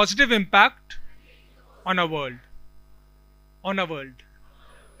making a positive impact on our world.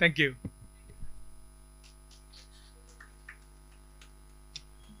 Thank you.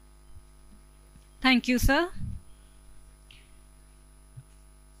 Thank you, sir.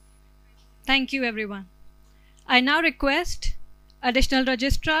 Thank you, everyone. I now request Additional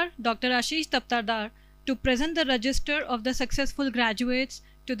Registrar Dr. Ashish Taptardar to present the register of the successful graduates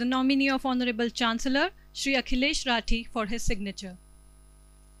to the nominee of Honorable Chancellor Shri Akhilesh Rathi for his signature.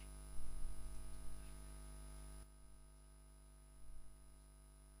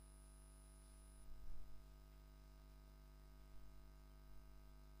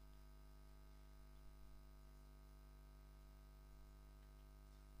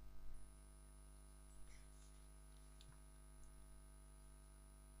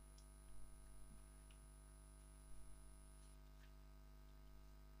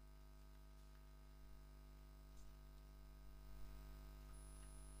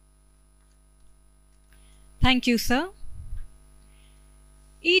 Thank you, sir.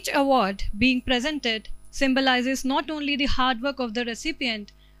 Each award being presented symbolizes not only the hard work of the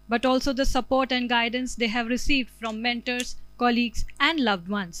recipient, but also the support and guidance they have received from mentors, colleagues, and loved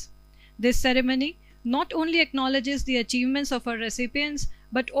ones. This ceremony not only acknowledges the achievements of our recipients,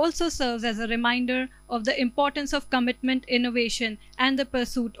 but also serves as a reminder of the importance of commitment, innovation, and the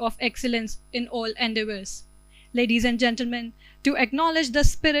pursuit of excellence in all endeavors. Ladies and gentlemen, to acknowledge the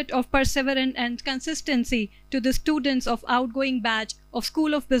spirit of perseverance and consistency to the students of outgoing batch of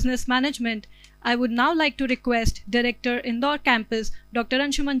School of Business Management, I would now like to request Director, Indore Campus, Dr.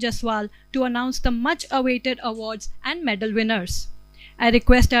 Anshuman Jaswal, to announce the much-awaited awards and medal winners. I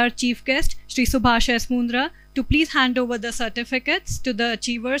request our Chief Guest, Shri Subhash S. Mundra, to please hand over the certificates to the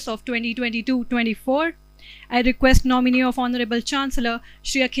achievers of 2022-24. I request nominee of Honorable Chancellor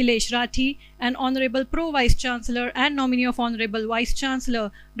Shri Akhilesh Rathi and Honorable Pro Vice Chancellor and nominee of Honorable Vice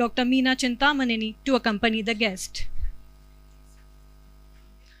Chancellor Dr. Meena Chintamaneni to accompany the guest.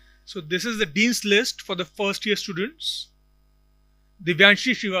 So this is the Dean's list for the first year students.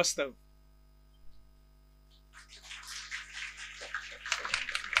 Divyanshi Srivastav,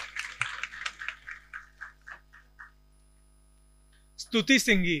 Stuti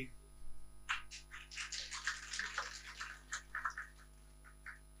Singhi,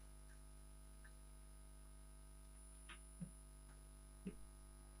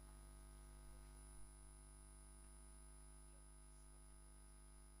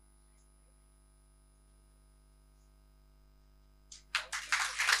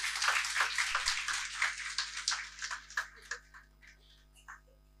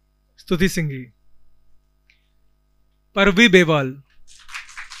 स्तुति सिंघी, परवी बेवाल,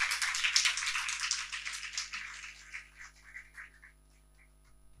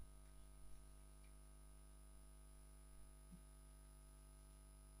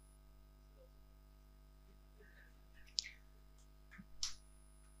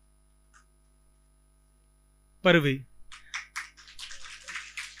 परवी,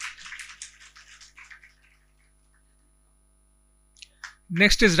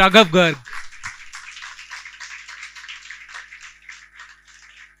 next is Raghav Garg,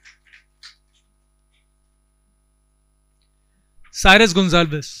 Cyrus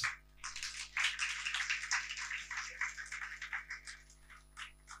Gonzalez,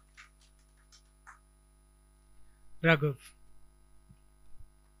 Raghav,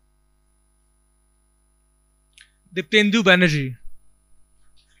 Diptendu Banerjee,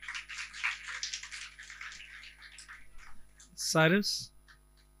 Cyrus,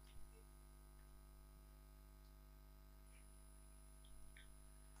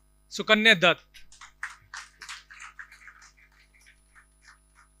 Sukanya Dutt,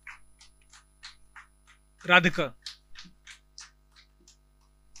 Radhika,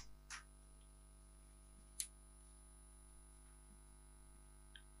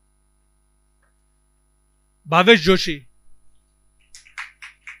 Bhavesh Joshi,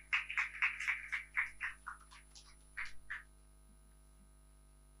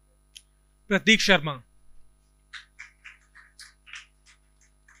 Prateek Sharma,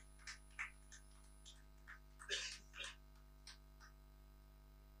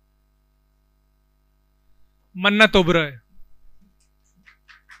 Mannat Oberoi,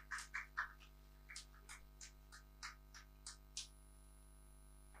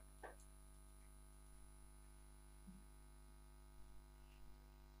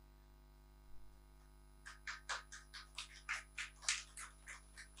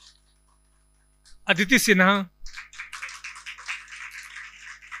 Aditi Sinha,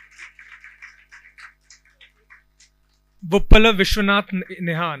 Vuppala Vishwanath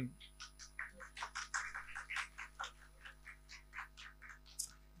Nehan,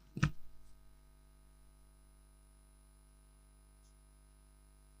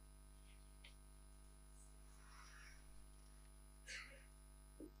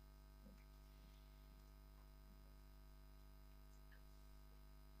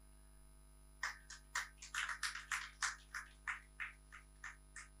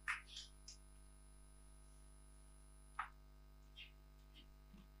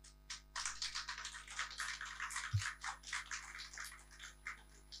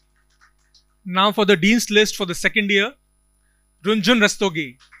 Now for the Dean's list for the second year, Runjhun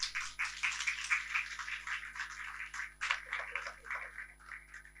Rastogi,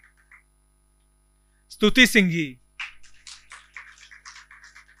 Stuti Singhi,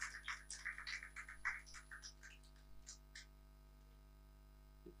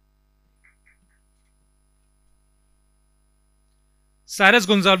 Cyrus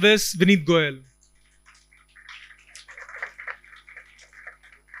Gonzalez, Vineet Goyal,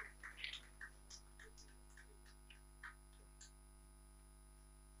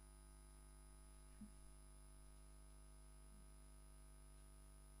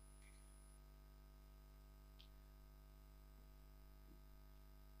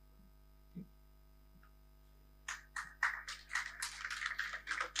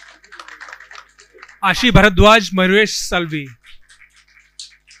 Ashi Bharadwaj, Mahesh Salvi,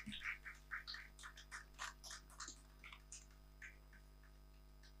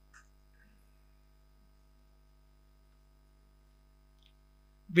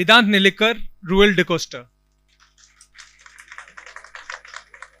 Vedant Nilikar, Ruel De Costa,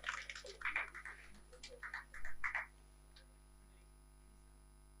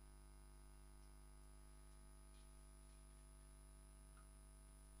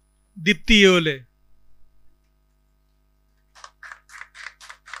 Dipti Yeole,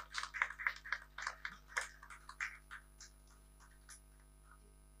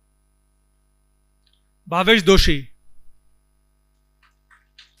 Bhavesh Doshi,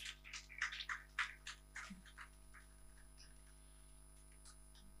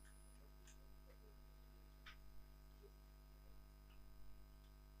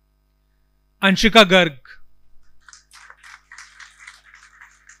 Anshika Garg,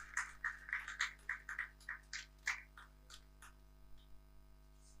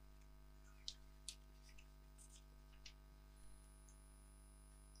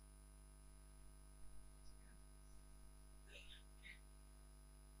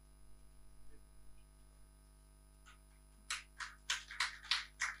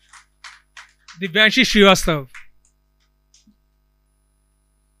 Divyanshi Srivastav,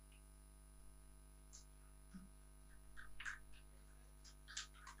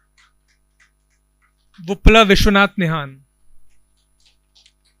 Vupala Vishwanath Nihan.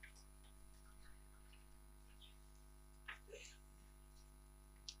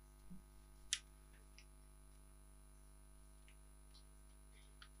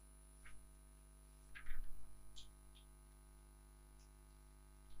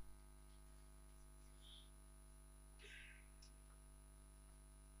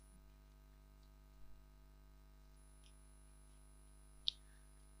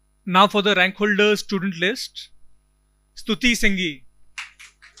 Now for the rank holders student list. Stuti Singhi.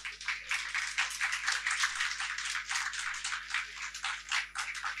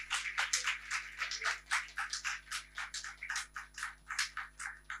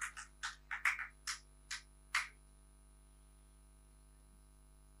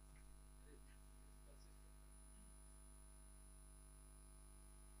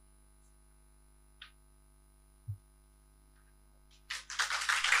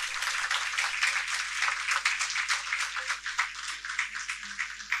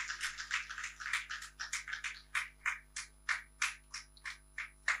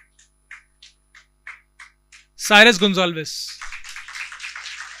 Cyrus Gonzalez.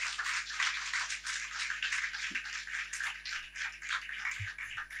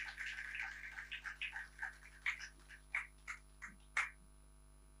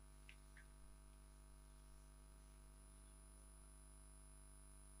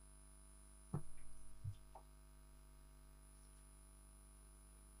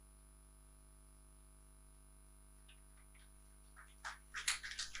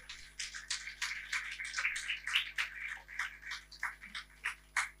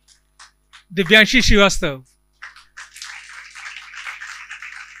 Divyanshi Srivastav.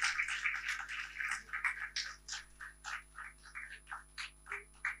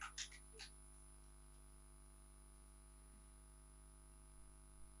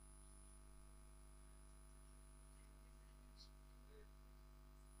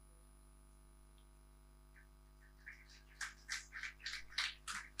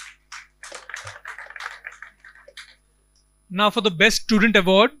 Now for the Best Student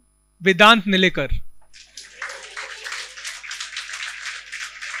Award, Vedant Nilekar.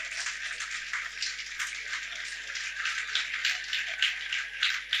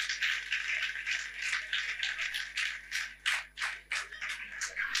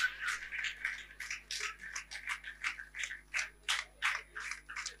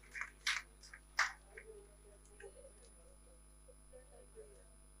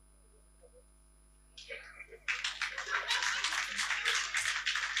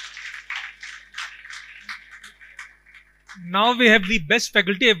 Now we have the Best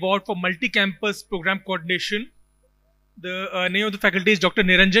Faculty Award for Multi-Campus Program Coordination. The name of the faculty is Dr.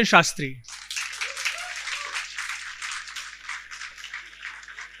 Niranjan Shastri.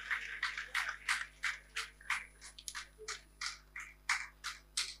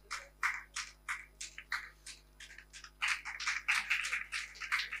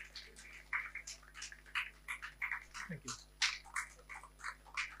 Thank you.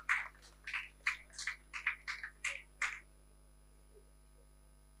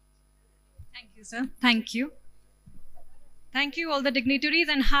 Thank you, sir. Thank you. Thank you, all the dignitaries,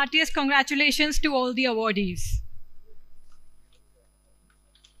 and heartiest congratulations to all the awardees.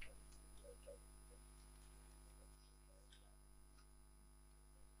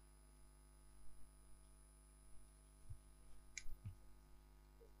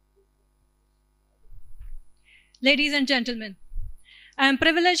 Ladies and gentlemen, I am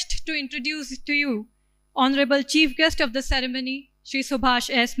privileged to introduce to you Honorable Chief Guest of the ceremony, Shri Subhash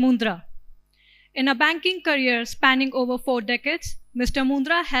S. Mundra. In a banking career spanning over 4 decades, Mr.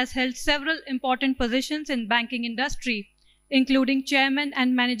 Mundra has held several important positions in banking industry, including Chairman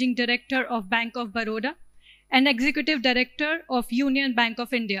and Managing Director of Bank of Baroda and Executive Director of Union Bank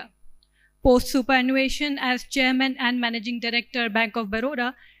of India. Post-superannuation as Chairman and Managing Director, Bank of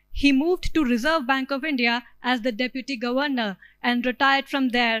Baroda, he moved to Reserve Bank of India as the Deputy Governor and retired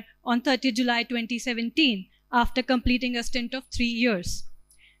from there on 30 July 2017 after completing a stint of 3 years.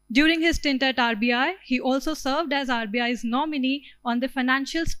 During his stint at RBI, he also served as RBI's nominee on the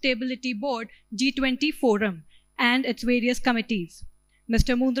Financial Stability Board G20 Forum and its various committees.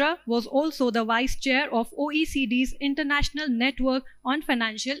 Mr. Mundra was also the Vice Chair of OECD's International Network on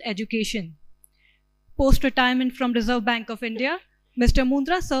Financial Education. Post-retirement from Reserve Bank of India, Mr.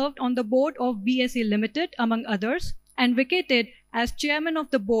 Mundra served on the board of BSE Limited, among others, and vacated as Chairman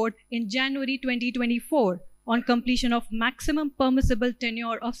of the board in January 2024 on completion of maximum permissible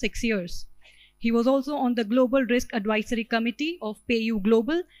tenure of 6 years. He was also on the Global Risk Advisory Committee of PayU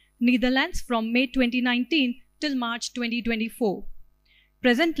Global, Netherlands from May 2019 till March 2024.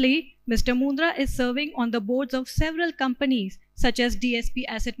 Presently, Mr. Mundra is serving on the boards of several companies such as DSP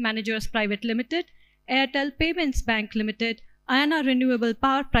Asset Managers Private Limited, Airtel Payments Bank Limited, Ayana Renewable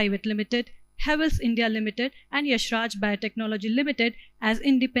Power Private Limited, Havels India Limited and Yashraj Biotechnology Limited as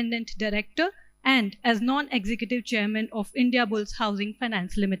Independent Director and as Non-Executive Chairman of India Bulls Housing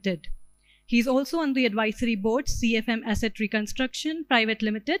Finance Limited. He is also on the advisory boards CFM Asset Reconstruction Private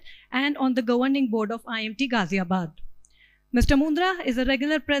Limited and on the governing board of IMT Ghaziabad. Mr. Mundra is a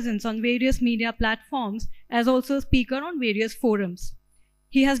regular presence on various media platforms as also a speaker on various forums.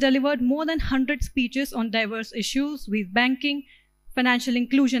 He has delivered more than 100 speeches on diverse issues with banking, financial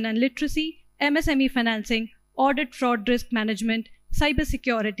inclusion and literacy, MSME financing, audit fraud risk management,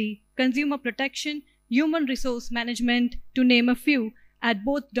 cybersecurity, consumer protection, human resource management, to name a few, at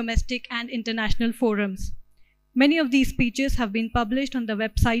both domestic and international forums. Many of these speeches have been published on the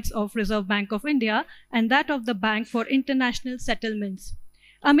websites of Reserve Bank of India and that of the Bank for International Settlements.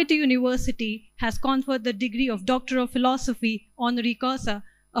 Amity University has conferred the degree of Doctor of Philosophy honorary causa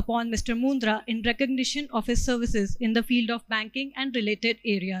upon Mr. Mundra in recognition of his services in the field of banking and related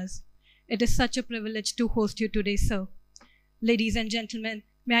areas. It is such a privilege to host you today, sir. Ladies and gentlemen,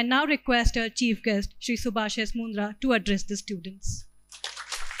 may I now request our chief guest, Shri Subhash S. Mundra, to address the students.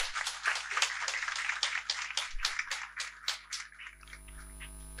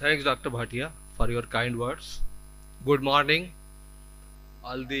 Thanks, Dr. Bhatia, for your kind words. Good morning,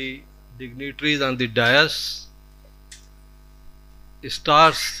 all the dignitaries on the dais,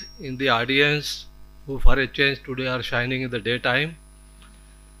 stars in the audience who for a change today are shining in the daytime,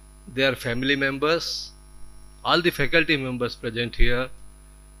 their family members, all the faculty members present here,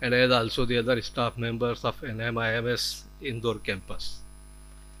 and as also the other staff members of NMIMS Indore campus.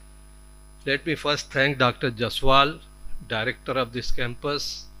 Let me first thank Dr. Jaswal, director of this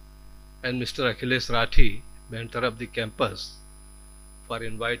campus, and Mr. Akhilesh Rathi, mentor of the campus, for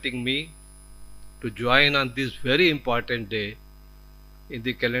inviting me to join on this very important day in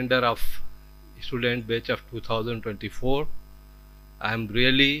the calendar of student batch of 2024. I am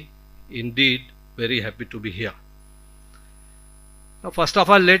really indeed very happy to be here. Now, first of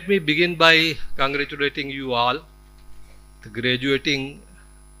all, let me begin by congratulating you all, the graduating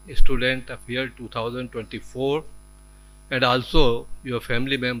student of year 2024, and also your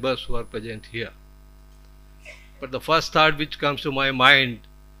family members who are present here. But the first thought which comes to my mind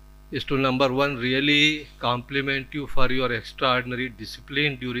is to, number one, really compliment you for your extraordinary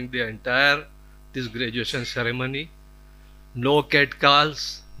discipline during the entire this graduation ceremony. No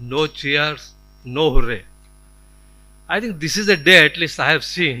catcalls, no cheers, no hooray. I think this is a day, at least I have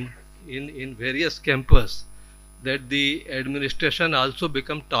seen in various campuses, that the administration also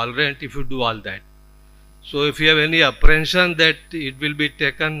become tolerant if you do all that. So if you have any apprehension that it will be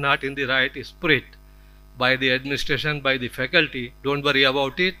taken not in the right spirit by the administration, by the faculty, don't worry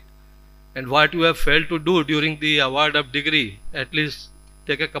about it. And what you have failed to do during the award of degree, at least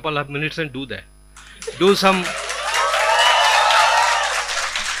take a couple of minutes and do that. Do some.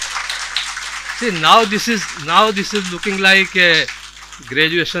 See, now this is looking like a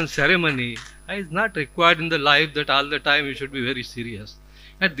graduation ceremony. It's not required in the life that all the time you should be very serious.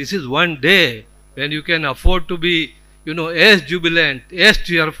 And this is one day when you can afford to be, as jubilant, as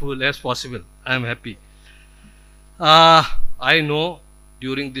cheerful as possible. I am happy. I know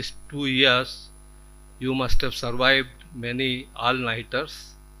during these 2 years, you must have survived many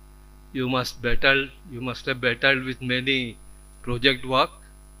all-nighters. You must have battled with many project work.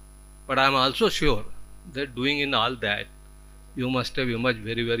 But I am also sure that doing in all that, you must have emerged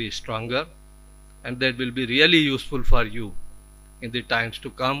very, very stronger, and that will be really useful for you in the times to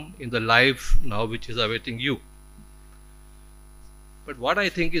come, in the life now which is awaiting you. But what I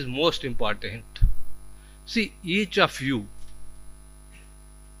think is most important, see, each of you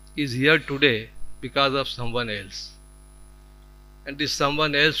is here today because of someone else. And this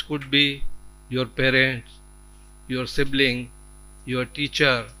someone else could be your parents, your sibling, your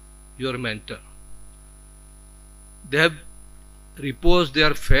teacher, your mentor. They have reposed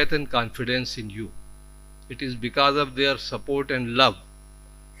their faith and confidence in you. It is because of their support and love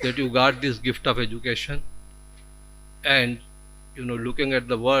that you got this gift of education. And, looking at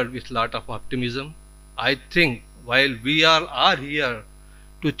the world with a lot of optimism, I think while we all are here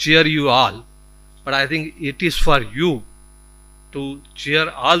to cheer you all, but I think it is for you to cheer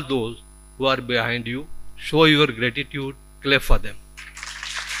all those who are behind you, show your gratitude, clap for them.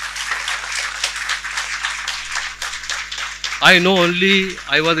 I know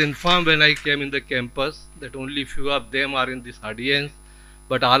I was informed when I came in the campus that only few of them are in this audience,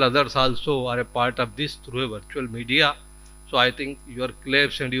 but all others also are a part of this through a virtual media. So I think your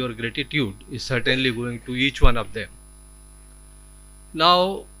claps and your gratitude is certainly going to each one of them.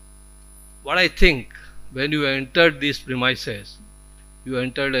 Now, what I think, when you entered these premises, you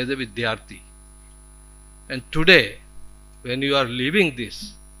entered as a Vidyarthi. And today, when you are leaving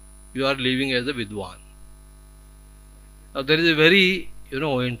this, you are leaving as a Vidwan. Now, there is a very,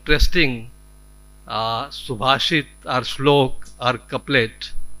 interesting Subhashit or Shlok or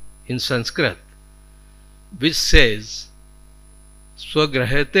couplet in Sanskrit, which says,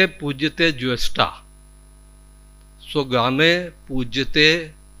 Swagrahete pujyate jyeshta, Swagame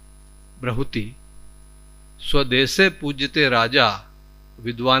pujyate brahuti, Swadese pujyate raja,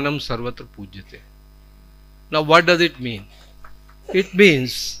 Vidwanam sarvatra pujyate. Now, what does it mean? It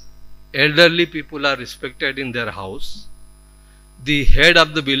means elderly people are respected in their house, the head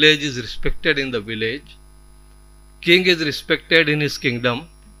of the village is respected in the village, king is respected in his kingdom,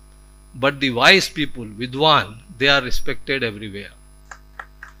 but the wise people, Vidwan, they are respected everywhere.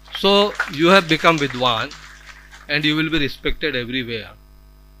 So, you have become Vidwan and you will be respected everywhere.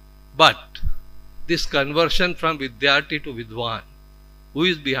 But this conversion from Vidyarthi to Vidwan, who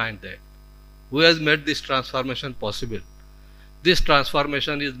is behind that? Who has made this transformation possible? This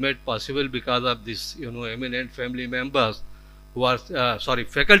transformation is made possible because of this, eminent family members who are,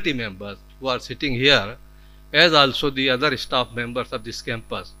 faculty members who are sitting here, as also the other staff members of this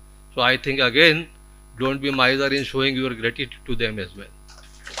campus. So I think again, don't be miser in showing your gratitude to them as well.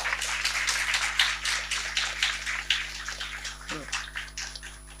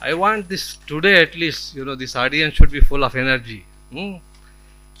 I want this today at least, this audience should be full of energy.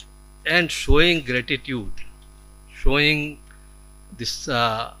 And showing gratitude, showing this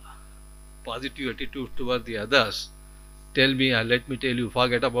positive attitude toward the others. Tell me, let me tell you,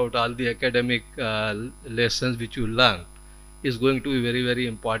 forget about all the academic lessons which you learn, is going to be very, very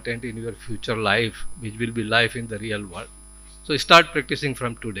important in your future life, which will be life in the real world. So start practicing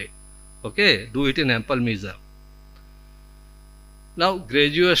from today. Okay, do it in ample measure. Now,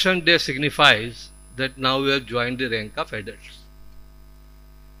 graduation day signifies that now we have joined the rank of adults.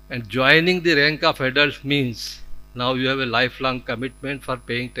 And joining the rank of adults means now you have a lifelong commitment for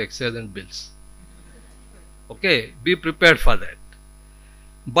paying taxes and bills. Okay, be prepared for that.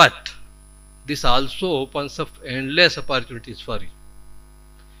 But this also opens up endless opportunities for you.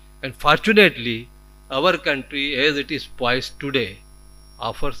 And fortunately, our country, as it is poised today,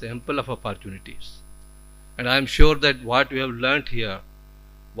 offers ample of opportunities. And I am sure that what you have learnt here,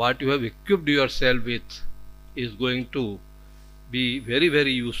 what you have equipped yourself with, is going to be very,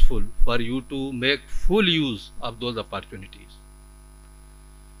 very useful for you to make full use of those opportunities.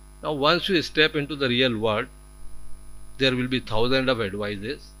 Now, once you step into the real world, there will be thousands of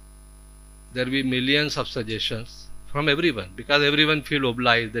advices, there will be millions of suggestions from everyone, because everyone feel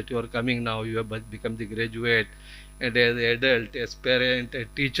obliged that you are coming now, you have become the graduate, and as an adult, as parent, as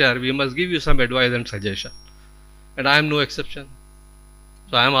teacher, we must give you some advice and suggestion. And I am no exception.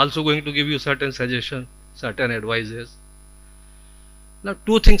 So I am also going to give you certain suggestions, certain advices. Now,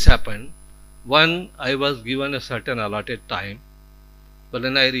 two things happened. One, I was given a certain allotted time, but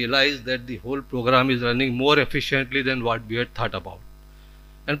then I realized that the whole program is running more efficiently than what we had thought about.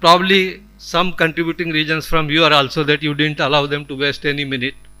 And probably some contributing reasons from you are also that you didn't allow them to waste any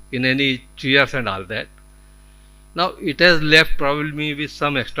minute in any cheers and all that. Now, it has left probably me with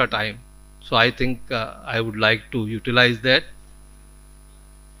some extra time. So I think I would like to utilize that.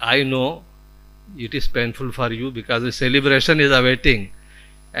 I know it is painful for you because the celebration is awaiting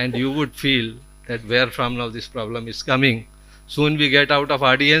and you would feel that where from now this problem is coming. Soon we get out of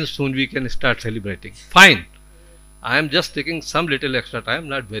audience, soon we can start celebrating. Fine. I am just taking some little extra time,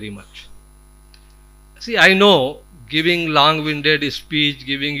 not very much. See, I know giving long-winded speech,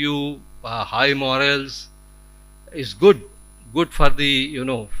 giving you high morals is good for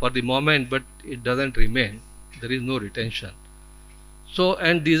the, for the moment, but it doesn't remain. There is no retention. So,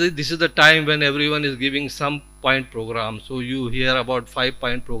 and this is the time when everyone is giving some point program. So you hear about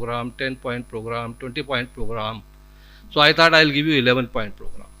 5-point program, 10-point program, 20-point program. So I thought I'll give you 11-point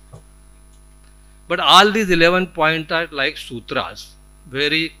program. But all these 11 points are like sutras,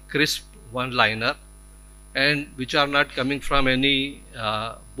 very crisp one-liner, and which are not coming from any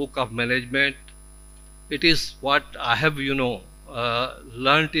book of management. It is what I have,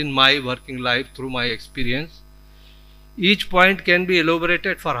 learnt in my working life through my experience. Each point can be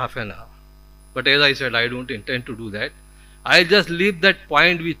elaborated for half an hour. But as I said, I don't intend to do that. I'll just leave that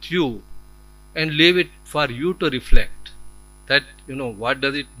point with you and leave it for you to reflect that, what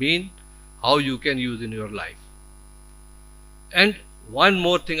does it mean, how you can use in your life. And one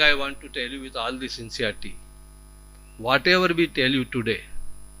more thing I want to tell you with all the sincerity. Whatever we tell you today,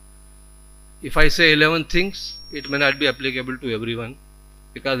 if I say 11 things, it may not be applicable to everyone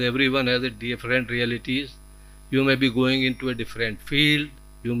because everyone has a different realities, You may be going into a different field.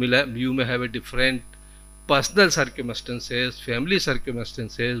 You may have a different personal circumstances, family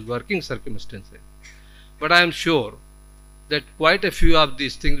circumstances, working circumstances. But I am sure that quite a few of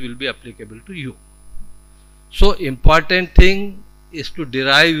these things will be applicable to you. So important thing is to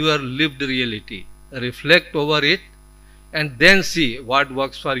derive your lived reality, reflect over it, and then see what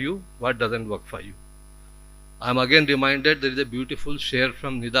works for you, what doesn't work for you. I am again reminded there is a beautiful share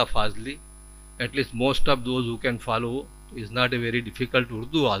from Nida Fazli. At least most of those who can follow is not a very difficult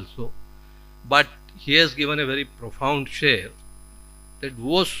Urdu also. But he has given a very profound share that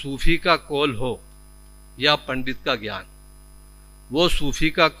वो सूफी का कौल हो या पंडित का ज्ञान, वो सूफी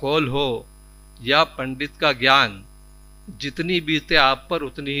का कौल हो या पंडित का ज्ञान, जितनी बीते आप पर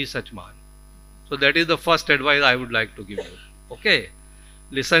उतनी ही सच मान. So that is the first advice I would like to give you. Okay,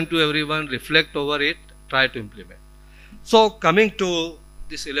 listen to everyone, reflect over it, try to implement. So coming to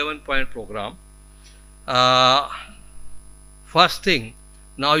this 11-point program, first thing,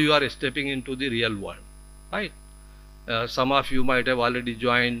 now you are stepping into the real world, right? Some of you might have already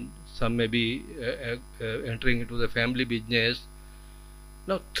joined, some may be entering into the family business.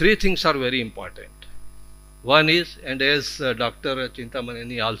 Now, three things are very important. One is, and as Dr.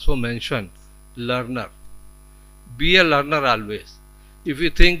 Chintamaneni also mentioned, learner. Be a learner always. If you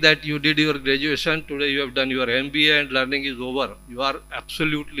think that you did your graduation, today you have done your MBA and learning is over, you are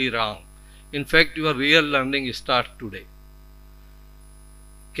absolutely wrong. In fact, your real learning starts today.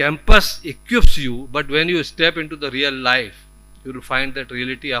 Campus equips you, but when you step into the real life, you will find that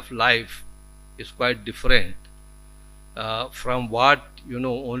reality of life is quite different from what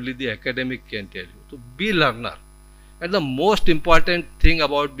only the academic can tell you. So be learner. And the most important thing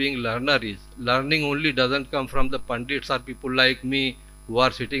about being learner is learning only doesn't come from the pundits or people like me who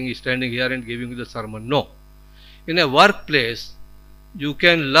are standing here and giving you the sermon. No. In a workplace, you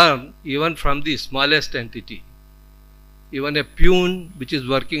can learn even from the smallest entity. Even a peon which is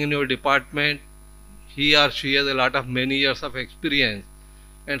working in your department, he or she has many years of experience,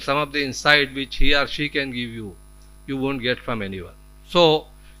 and some of the insight which he or she can give you, you won't get from anyone. So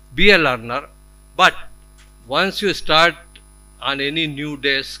be a learner, but once you start on any new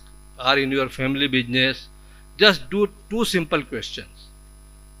desk or in your family business, just do two simple questions.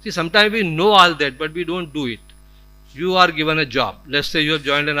 See, sometimes we know all that, but we don't do it. You are given a job. Let's say you have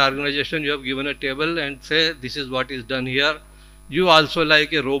joined an organization, you have given a table and say this is what is done here. You also,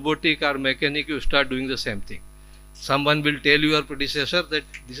 like a robotic or mechanic, you start doing the same thing. Someone will tell your predecessor that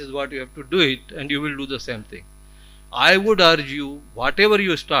this is what you have to do it, and you will do the same thing. I would urge you, whatever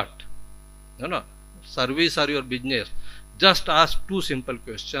you start, service or your business, just ask two simple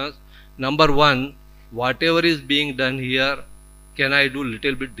questions. Number one, whatever is being done here, can I do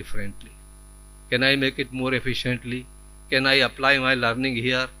little bit differently? Can I make it more efficiently? Can I apply my learning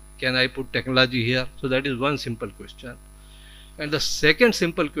here? Can I put technology here? So that is one simple question. And the second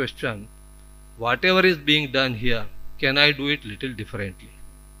simple question, whatever is being done here, can I do it little differently?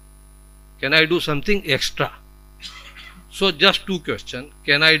 Can I do something extra? So just two questions.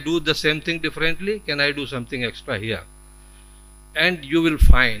 Can I do the same thing differently? Can I do something extra here? And you will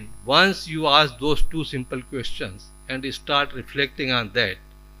find once you ask those two simple questions and start reflecting on that,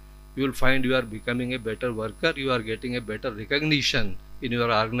 you will find you are becoming a better worker, you are getting a better recognition in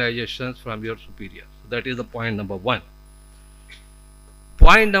your organizations from your superiors. So that is the point number one.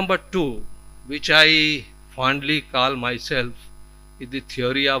 Point number two, which I fondly call myself, is the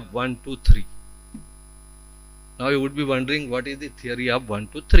theory of 1, 2, 3. Now you would be wondering, what is the theory of 1,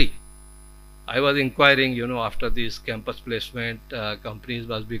 2, 3? I was inquiring, after this campus placement, companies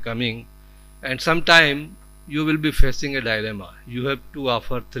was becoming, and sometime you will be facing a dilemma. You have 2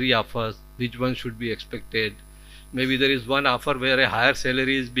 offers, 3 offers, which one should be expected? Maybe there is one offer where a higher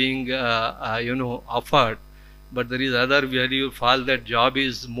salary is being, offered, but there is other where you feel that job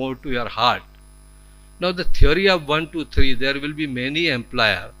is more to your heart. Now the theory of 1, 2, 3, there will be many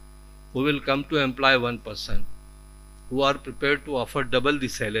employers who will come to employ one person, who are prepared to offer double the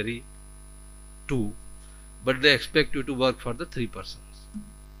salary, 2, but they expect you to work for the 3 persons.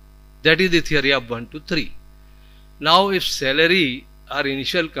 That is the theory of 1, 2, 3. Now if salary or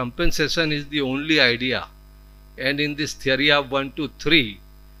initial compensation is the only idea, and in this theory of 1, 2, 3,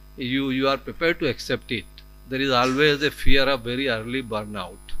 you are prepared to accept it, there is always a fear of very early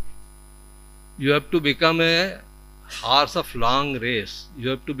burnout. You have to become a horse of long race. You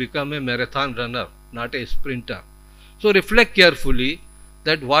have to become a marathon runner, not a sprinter. So reflect carefully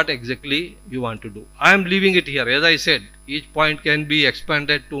that what exactly you want to do. I am leaving it here. As I said, each point can be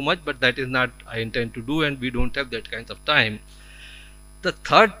expanded too much, but that is not I intend to do, and we don't have that kind of time. The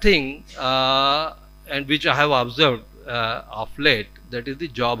third thing, and which I have observed of late, that is the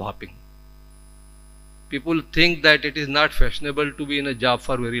job hopping. people think that it is not fashionable to be in a job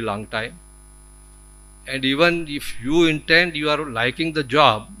for a very long time. And even if you intend, you are liking the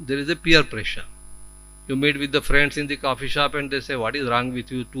job, there is a peer pressure. You meet with the friends in the coffee shop and they say, what is wrong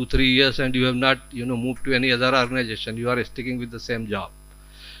with you? 2-3 years and you have not, moved to any other organization. You are sticking with the same job.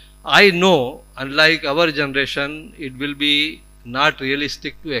 I know, unlike our generation, it will be not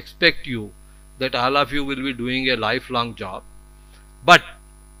realistic to expect you that all of you will be doing a lifelong job. But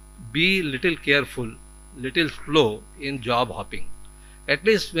be little careful, little slow in job hopping. At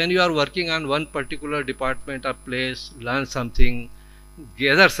least when you are working on one particular department or place, learn something,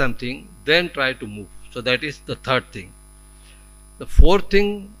 gather something, then try to move. So that is the third thing. The fourth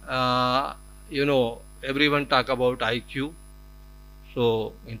thing, everyone talk about IQ.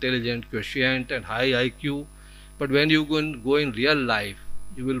 So intelligent quotient and high IQ. But when you go in real life,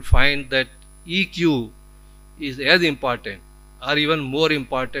 you will find that EQ is as important or even more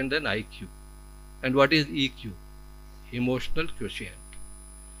important than IQ. And what is EQ? Emotional quotient.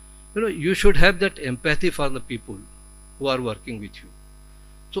 You should have that empathy for the people who are working with you.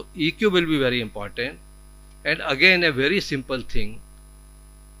 So EQ will be very important. And again, a very simple thing,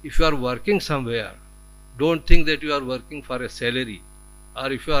 if you are working somewhere, don't think that you are working for a salary,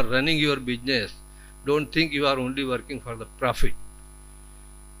 or if you are running your business, don't think you are only working for the profit.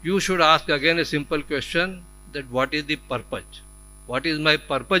 You should ask again a simple question, that what is the purpose? What is my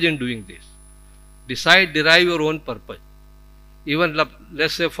purpose in doing this? Derive your own purpose. Even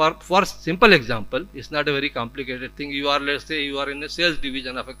let's say for simple example, it's not a very complicated thing. Let's say you are in a sales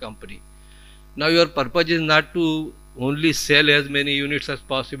division of a company. Now your purpose is not to only sell as many units as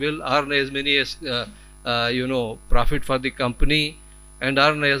possible, earn as many as profit for the company, and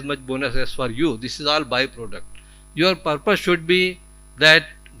earn as much bonus as for you. This is all byproduct. Your purpose should be that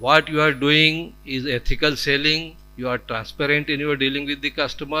what you are doing is ethical selling, you are transparent in your dealing with the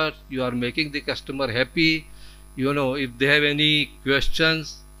customer, you are making the customer happy, if they have any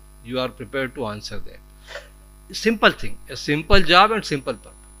questions, you are prepared to answer them. Simple thing, a simple job and simple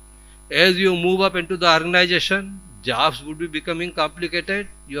purpose. As you move up into the organization, jobs would be becoming complicated,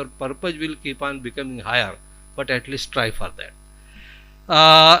 your purpose will keep on becoming higher, but at least try for that.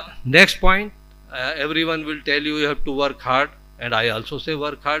 Next point, everyone will tell you have to work hard, and I also say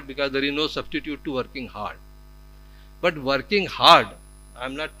work hard because there is no substitute to working hard. But working hard, I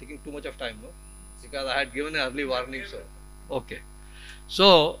am not taking too much of time, no? Because I had given an early warning, so okay.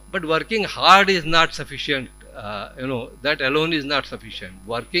 So, but working hard is not sufficient, that alone is not sufficient.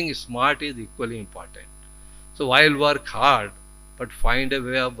 Working smart is equally important. So while work hard, but find a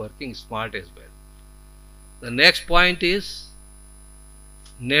way of working smart as well. The next point is,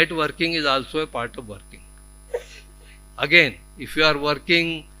 networking is also a part of working. Again, if you are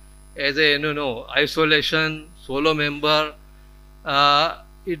working as a isolation, solo member,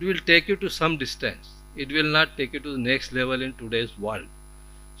 it will take you to some distance. It will not take you to the next level in today's world.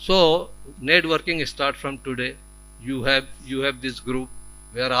 So networking starts from today. You have this group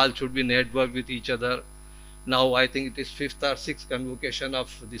where all should be networked with each other. Now I think it is 5th or 6th convocation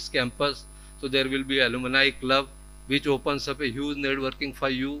of this campus. So there will be alumni club which opens up a huge networking for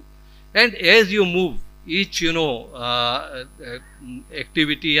you. And as you move, each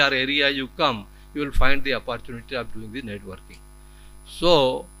activity or area you come, you will find the opportunity of doing the networking.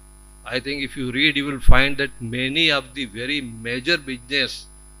 So I think if you read, you will find that many of the very major business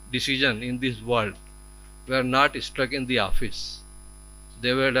decisions in this world were not struck in the office.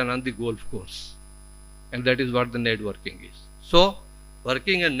 They were done on the golf course. And that is what the networking is. So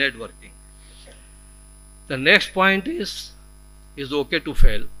working and networking. The next point is okay to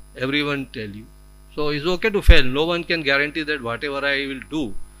fail. Everyone tell you. So it's okay to fail. No one can guarantee that whatever I will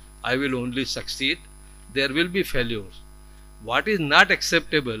do, I will only succeed. There will be failures. What is not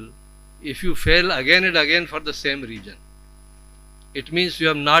acceptable, if you fail again and again for the same reason, it means you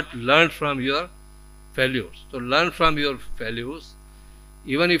have not learned from your failures. So learn from your failures.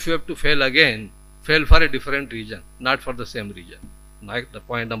 Even if you have to fail again, fail for a different reason, not for the same reason. Like the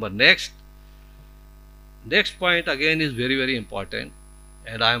point number next. Next point again is very, very important,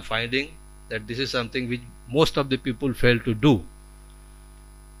 and I am finding that this is something which most of the people fail to do.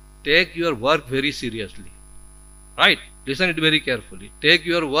 Take your work very seriously. Right? Listen it very carefully. Take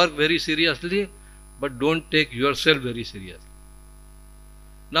your work very seriously, but don't take yourself very seriously.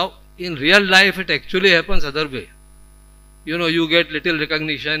 Now, in real life, it actually happens other way. You get little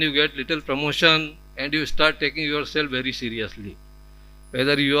recognition, you get little promotion, and you start taking yourself very seriously,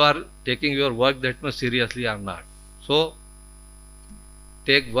 whether you are taking your work that much seriously or not. So,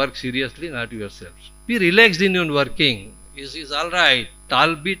 take work seriously, not yourself. Be relaxed in your working. Is all right.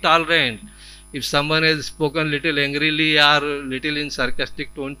 Be tolerant. If someone has spoken little angrily or little in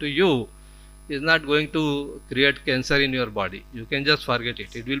sarcastic tone to you, is not going to create cancer in your body. You can just forget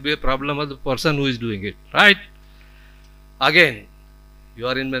it. It will be a problem of the person who is doing it, right? Again, you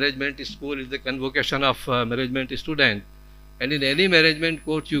are in management school, is the convocation of management student, and in any management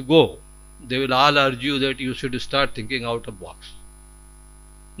course you go, they will all urge you that you should start thinking out of box.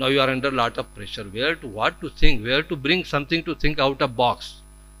 Now you are under a lot of pressure. Where to, what to think, where to bring something to think out of box.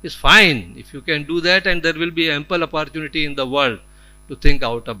 Is fine if you can do that, and there will be ample opportunity in the world to think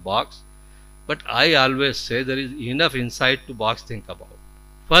out of box. But I always say there is enough inside to box think about.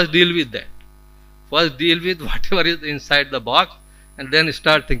 First deal with that. First deal with whatever is inside the box, and then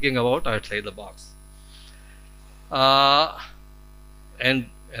start thinking about outside the box. And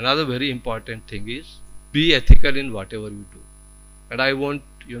another very important thing is be ethical in whatever you do. And I won't,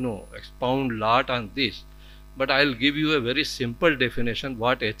 expound lot on this, but I'll give you a very simple definition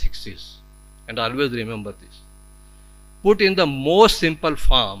what ethics is. And always remember this. Put in the most simple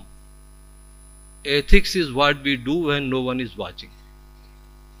form, ethics is what we do when no one is watching.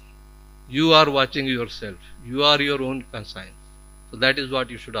 You are watching yourself. You are your own conscience. So that is what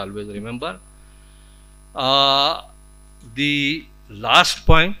you should always remember. The last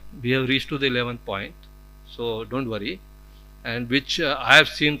point, we have reached to the 11th point. So don't worry. And which I have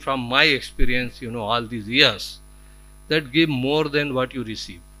seen from my experience, all these years, that give more than what you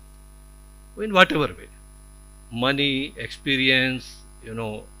receive. In whatever way. Money, experience,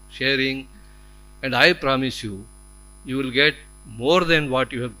 sharing. And I promise you, you will get more than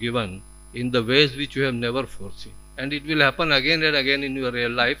what you have given in the ways which you have never foreseen. And it will happen again and again in your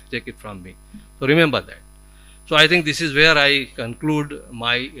real life. Take it from me. So remember that. So I think this is where I conclude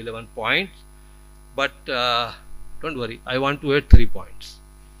my 11 points. But don't worry, I want to add 3 points.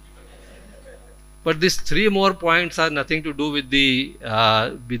 But these 3 more points are nothing to do with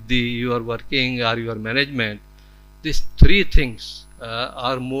your working or your management. These 3 things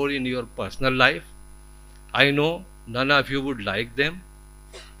are more in your personal life. I know none of you would like them,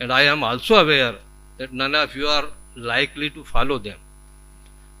 and I am also aware that none of you are likely to follow them.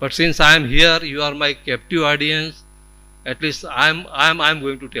 But since I am here, you are my captive audience. At least I am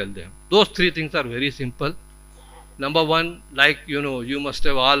going to tell them. Those 3 things are very simple. Number one, like you must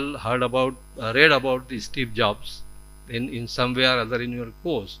have all heard about, read about the Steve Jobs in some way or other in your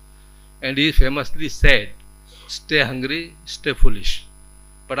course, and he famously said, "Stay hungry, stay foolish."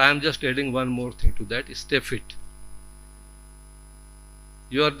 But I am just adding one more thing to that: stay fit.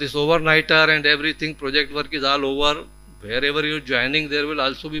 You are this overnighter and everything, project work is all over. Wherever you are joining, there will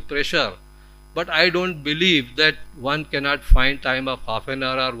also be pressure. But I don't believe that one cannot find time of half an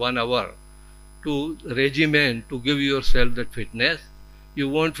hour or 1 hour to regiment, to give yourself that fitness. You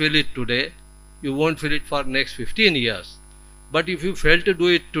won't feel it today. You won't feel it for next 15 years. But if you fail to do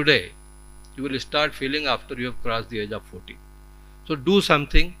it today, you will start feeling after you have crossed the age of 40. So do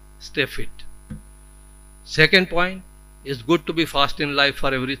something, stay fit. Second point, it's good to be fast in life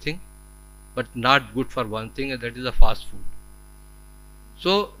for everything, but not good for one thing, and that is the fast food.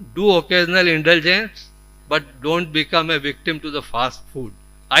 So do occasional indulgence, but don't become a victim to the fast food.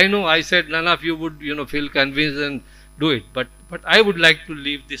 I know I said none of you would feel convinced and do it, but I would like to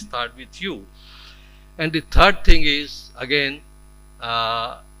leave this thought with you. And the third thing is, again,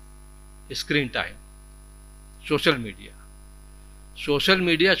 screen time. Social media. Social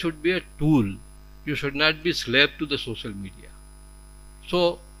media should be a tool. You should not be slave to the social media.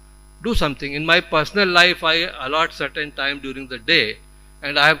 So do something. In my personal life, I allot certain time during the day,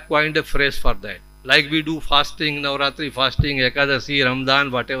 and I have coined a phrase for that. Like we do fasting, Navratri fasting, Ekadasi, Ramadan,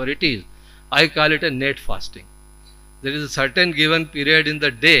 whatever it is, I call it a net fasting. There is a certain given period in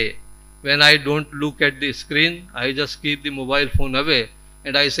the day when I don't look at the screen, I just keep the mobile phone away,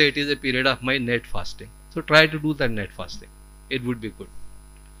 and I say it is a period of my net fasting. So try to do that net fasting. It would be good.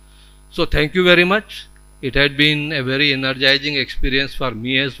 So thank you very much. It had been a very energizing experience for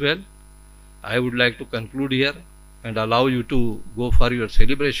me as well. I would like to conclude here and allow you to go for your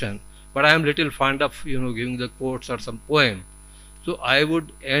celebration. But I am little fond of giving the quotes or some poem. So I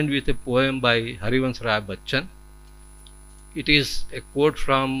would end with a poem by Harivansh Rai Bachchan. It is a quote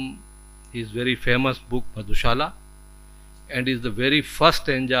from his very famous book Madhushala, and is the very first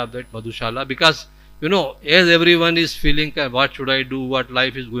stanza of that Madhushala, because as everyone is feeling what should I do, what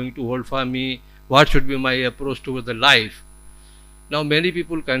life is going to hold for me, what should be my approach towards the life. Now many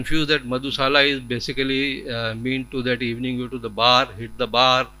people confuse that Madhushala is basically mean to that evening go to the bar, hit the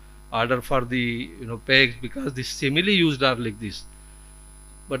bar, order for the pegs, because the simile used are like this.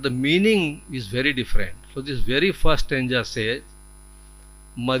 But the meaning is very different. So this very first stanza says,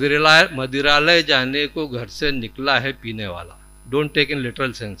 मदिरालय जाने को घर से निकला है पीने वाला. Don't take in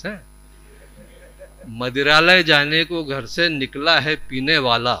literal sense. मदिरालय जाने को घर से निकला है पीने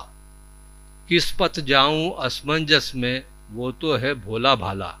वाला, किस पथ जाऊं असमंजस में, वो तो है भोला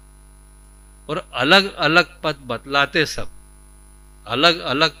भाला। और अलग अलग पथ बतलाते सब, अलग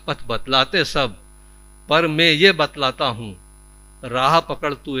अलग पथ बतलाते सब, पर मैं ये बतलाता हूं, राह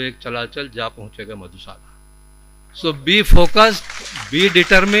पकड़ तू एक चला चल, जा पहुंचेगा मधुशाला। So be focused, be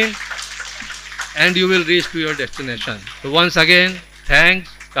determined, and you will reach to your destination. So once again, thanks,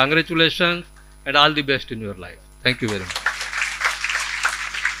 congratulations, and all the best in your life. Thank you very much.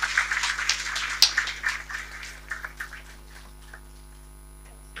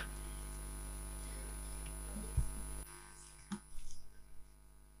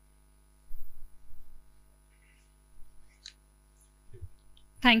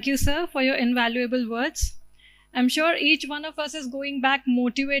 Thank you, sir, for your invaluable words. I'm sure each one of us is going back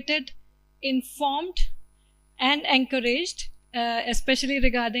motivated, informed, and encouraged, especially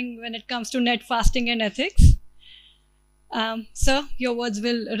regarding when it comes to net fasting and ethics. Sir, your words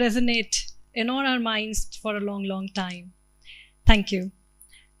will resonate in all our minds for a long, long time. Thank you.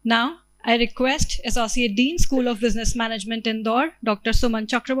 Now, I request Associate Dean, School of Business Management, Indore, Dr. Suman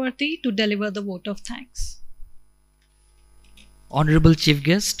Chakraborty, to deliver the vote of thanks. Honorable Chief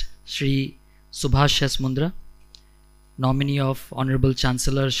Guest, Shri Subhash S. Mundra, nominee of Honorable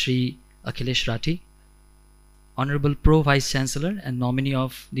Chancellor Shri Akhilesh Rathi, Honorable Pro Vice Chancellor and nominee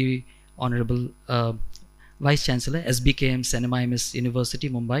of the Honorable Vice Chancellor SBKM's NMIMS University,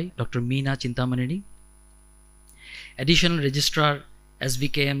 Mumbai, Dr. Meena Chintamaneni, Additional Registrar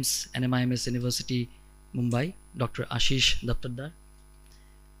SBKM's NMIMS University, Mumbai, Dr. Ashish Daptardar,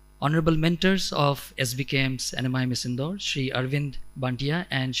 Honorable Mentors of SBKM's NMIMS Indore, Shri Arvind Bantia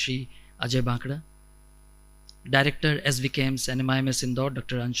and Shri Ajay Bankra, Director SBKM's NMIMS Indore,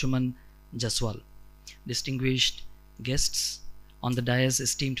 Dr. Anshuman Jaswal, distinguished guests on the dais,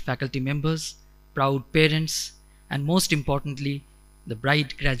 esteemed faculty members, proud parents, and most importantly, the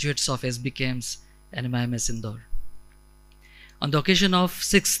bright graduates of SBKM's NMIMS Indore. On the occasion of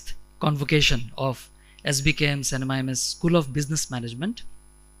 6th convocation of SBKM's NMIMS School of Business Management,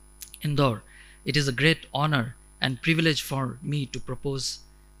 Indore, it is a great honor and privilege for me to propose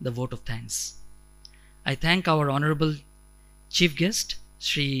the vote of thanks. I thank our Honorable Chief Guest,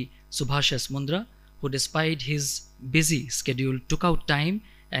 Shri Subhash S. Mundra, who despite his busy schedule took out time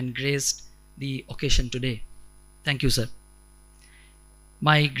and graced the occasion today. Thank you, sir.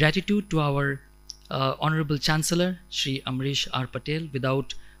 My gratitude to our Honorable Chancellor, Shri Amrish R. Patel,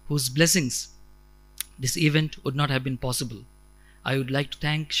 without whose blessings this event would not have been possible. I would like to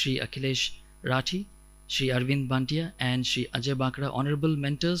thank Shri Akhilesh Rathi, Shri Arvind Bantia, and Shri Ajay Bakra, honorable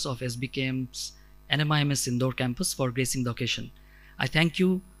mentors of SBKM's NMIMS Indore campus, for gracing the occasion. I thank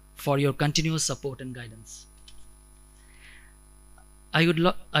you for your continuous support and guidance. I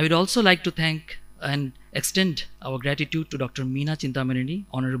would also like to thank and extend our gratitude to Dr. Meena Chintamaneni,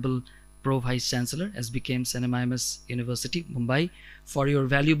 Honorable Pro Vice Chancellor, SBKM's NMIMS University, Mumbai, for your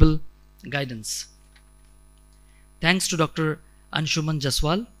valuable guidance. Thanks to Dr. Anshuman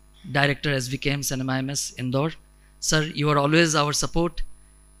Jaswal, Director SBKM's NMIMS Indore. Sir, you are always our support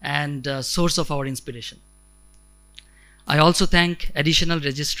and source of our inspiration. I also thank Additional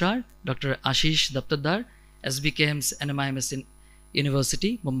Registrar, Dr. Ashish Daptardar, SBKM's NMIMS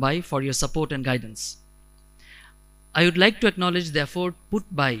University, Mumbai, for your support and guidance. I would like to acknowledge the effort put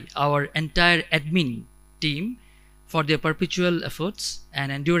by our entire admin team for their perpetual efforts and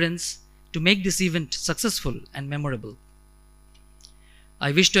endurance to make this event successful and memorable.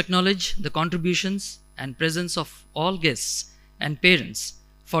 I wish to acknowledge the contributions and presence of all guests and parents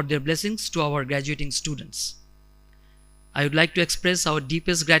for their blessings to our graduating students. I would like to express our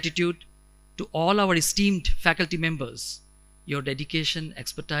deepest gratitude to all our esteemed faculty members. Your dedication,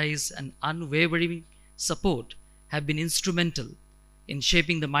 expertise, and unwavering support have been instrumental in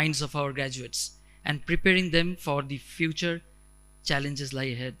shaping the minds of our graduates and preparing them for the future challenges lie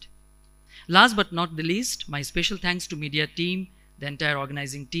ahead. Last but not the least, my special thanks to media team, the entire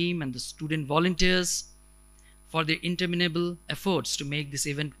organizing team, and the student volunteers for their interminable efforts to make this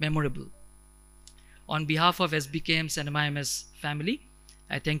event memorable. On behalf of SBKM's NMIMS family,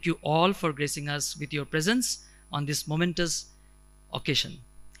 I thank you all for gracing us with your presence on this momentous occasion.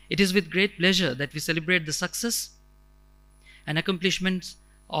 It is with great pleasure that we celebrate the success and accomplishments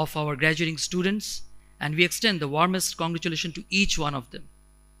of our graduating students, and we extend the warmest congratulations to each one of them.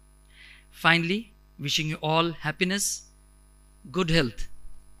 Finally, wishing you all happiness, good health,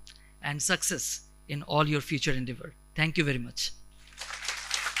 and success in all your future endeavor. Thank you very much.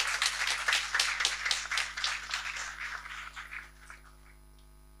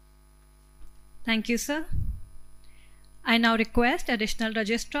 Thank you, sir. I now request Additional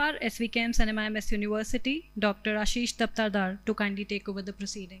Registrar, SVKM's NMIMS University, Dr. Ashish Daptardar, to kindly take over the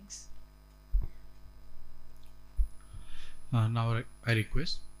proceedings. Now I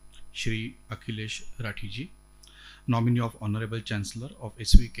request Shri Akhilesh Rathiji, nominee of Honorable Chancellor of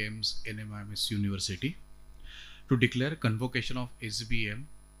SVKM's NMIMS University, to declare convocation of SBM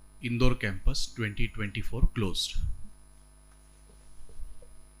Indore Campus 2024 closed.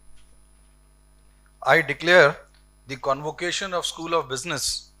 I declare the convocation of School of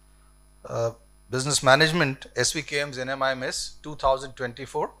Business Management SVKM's NMIMS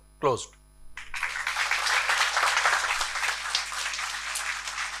 2024 closed.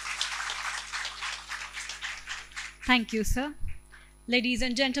 Thank you, sir. Ladies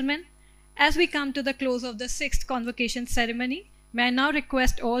and gentlemen, as we come to the close of the 6th convocation ceremony, may I now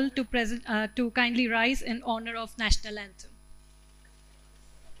request all to kindly rise in honor of National Anthem.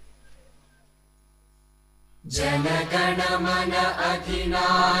 Jana Gana मन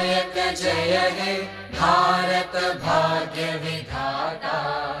अधिनायक जय हे भारत भाग्य विधाता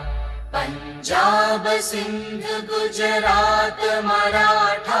पंजाब सिंध गुजरात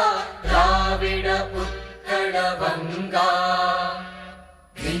मराठा द्राविड उत्कल बंगा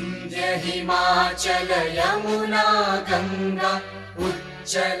विंध्य हिमाचल यमुना गंगा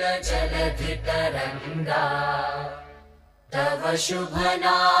उज्जल जलधि तरंगा तव शुभ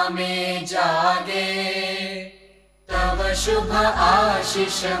नामे जागे तव शुभ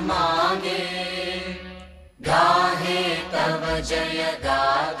आशीष मांगे गाहे तव जय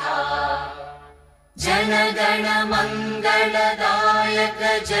गाथा जन गण मंगलदायक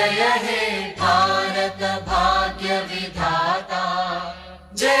जय हे भारत भाग्य विधाता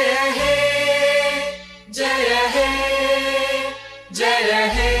जय हे जय हे जय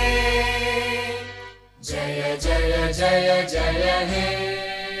हे जय जय जय जय हे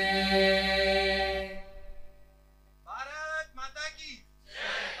भारत माता की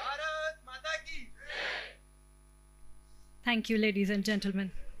भारत माता की Thank you, ladies and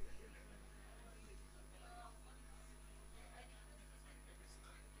gentlemen.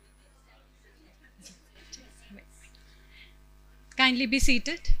 Kindly be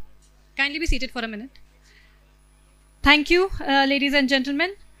seated. Kindly be seated for a minute. Thank you, ladies and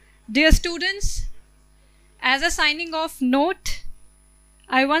gentlemen. Dear students, as a signing off note,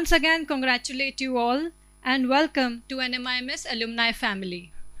 I once again congratulate you all and welcome to NMIMS alumni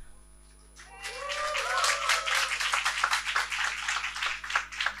family.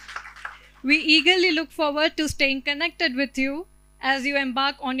 We eagerly look forward to staying connected with you as you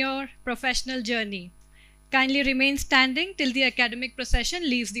embark on your professional journey. Kindly remain standing till the academic procession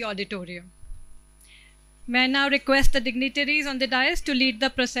leaves the auditorium. May I now request the dignitaries on the dais to lead the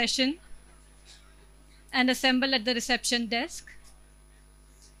procession and assemble at the reception desk.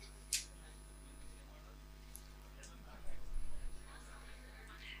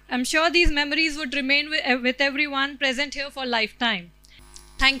 I'm sure these memories would remain with everyone present here for a lifetime.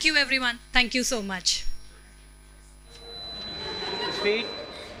 Thank you, everyone. Thank you so much. Speed.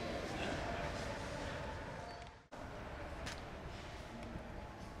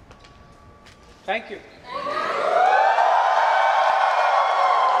 Thank you.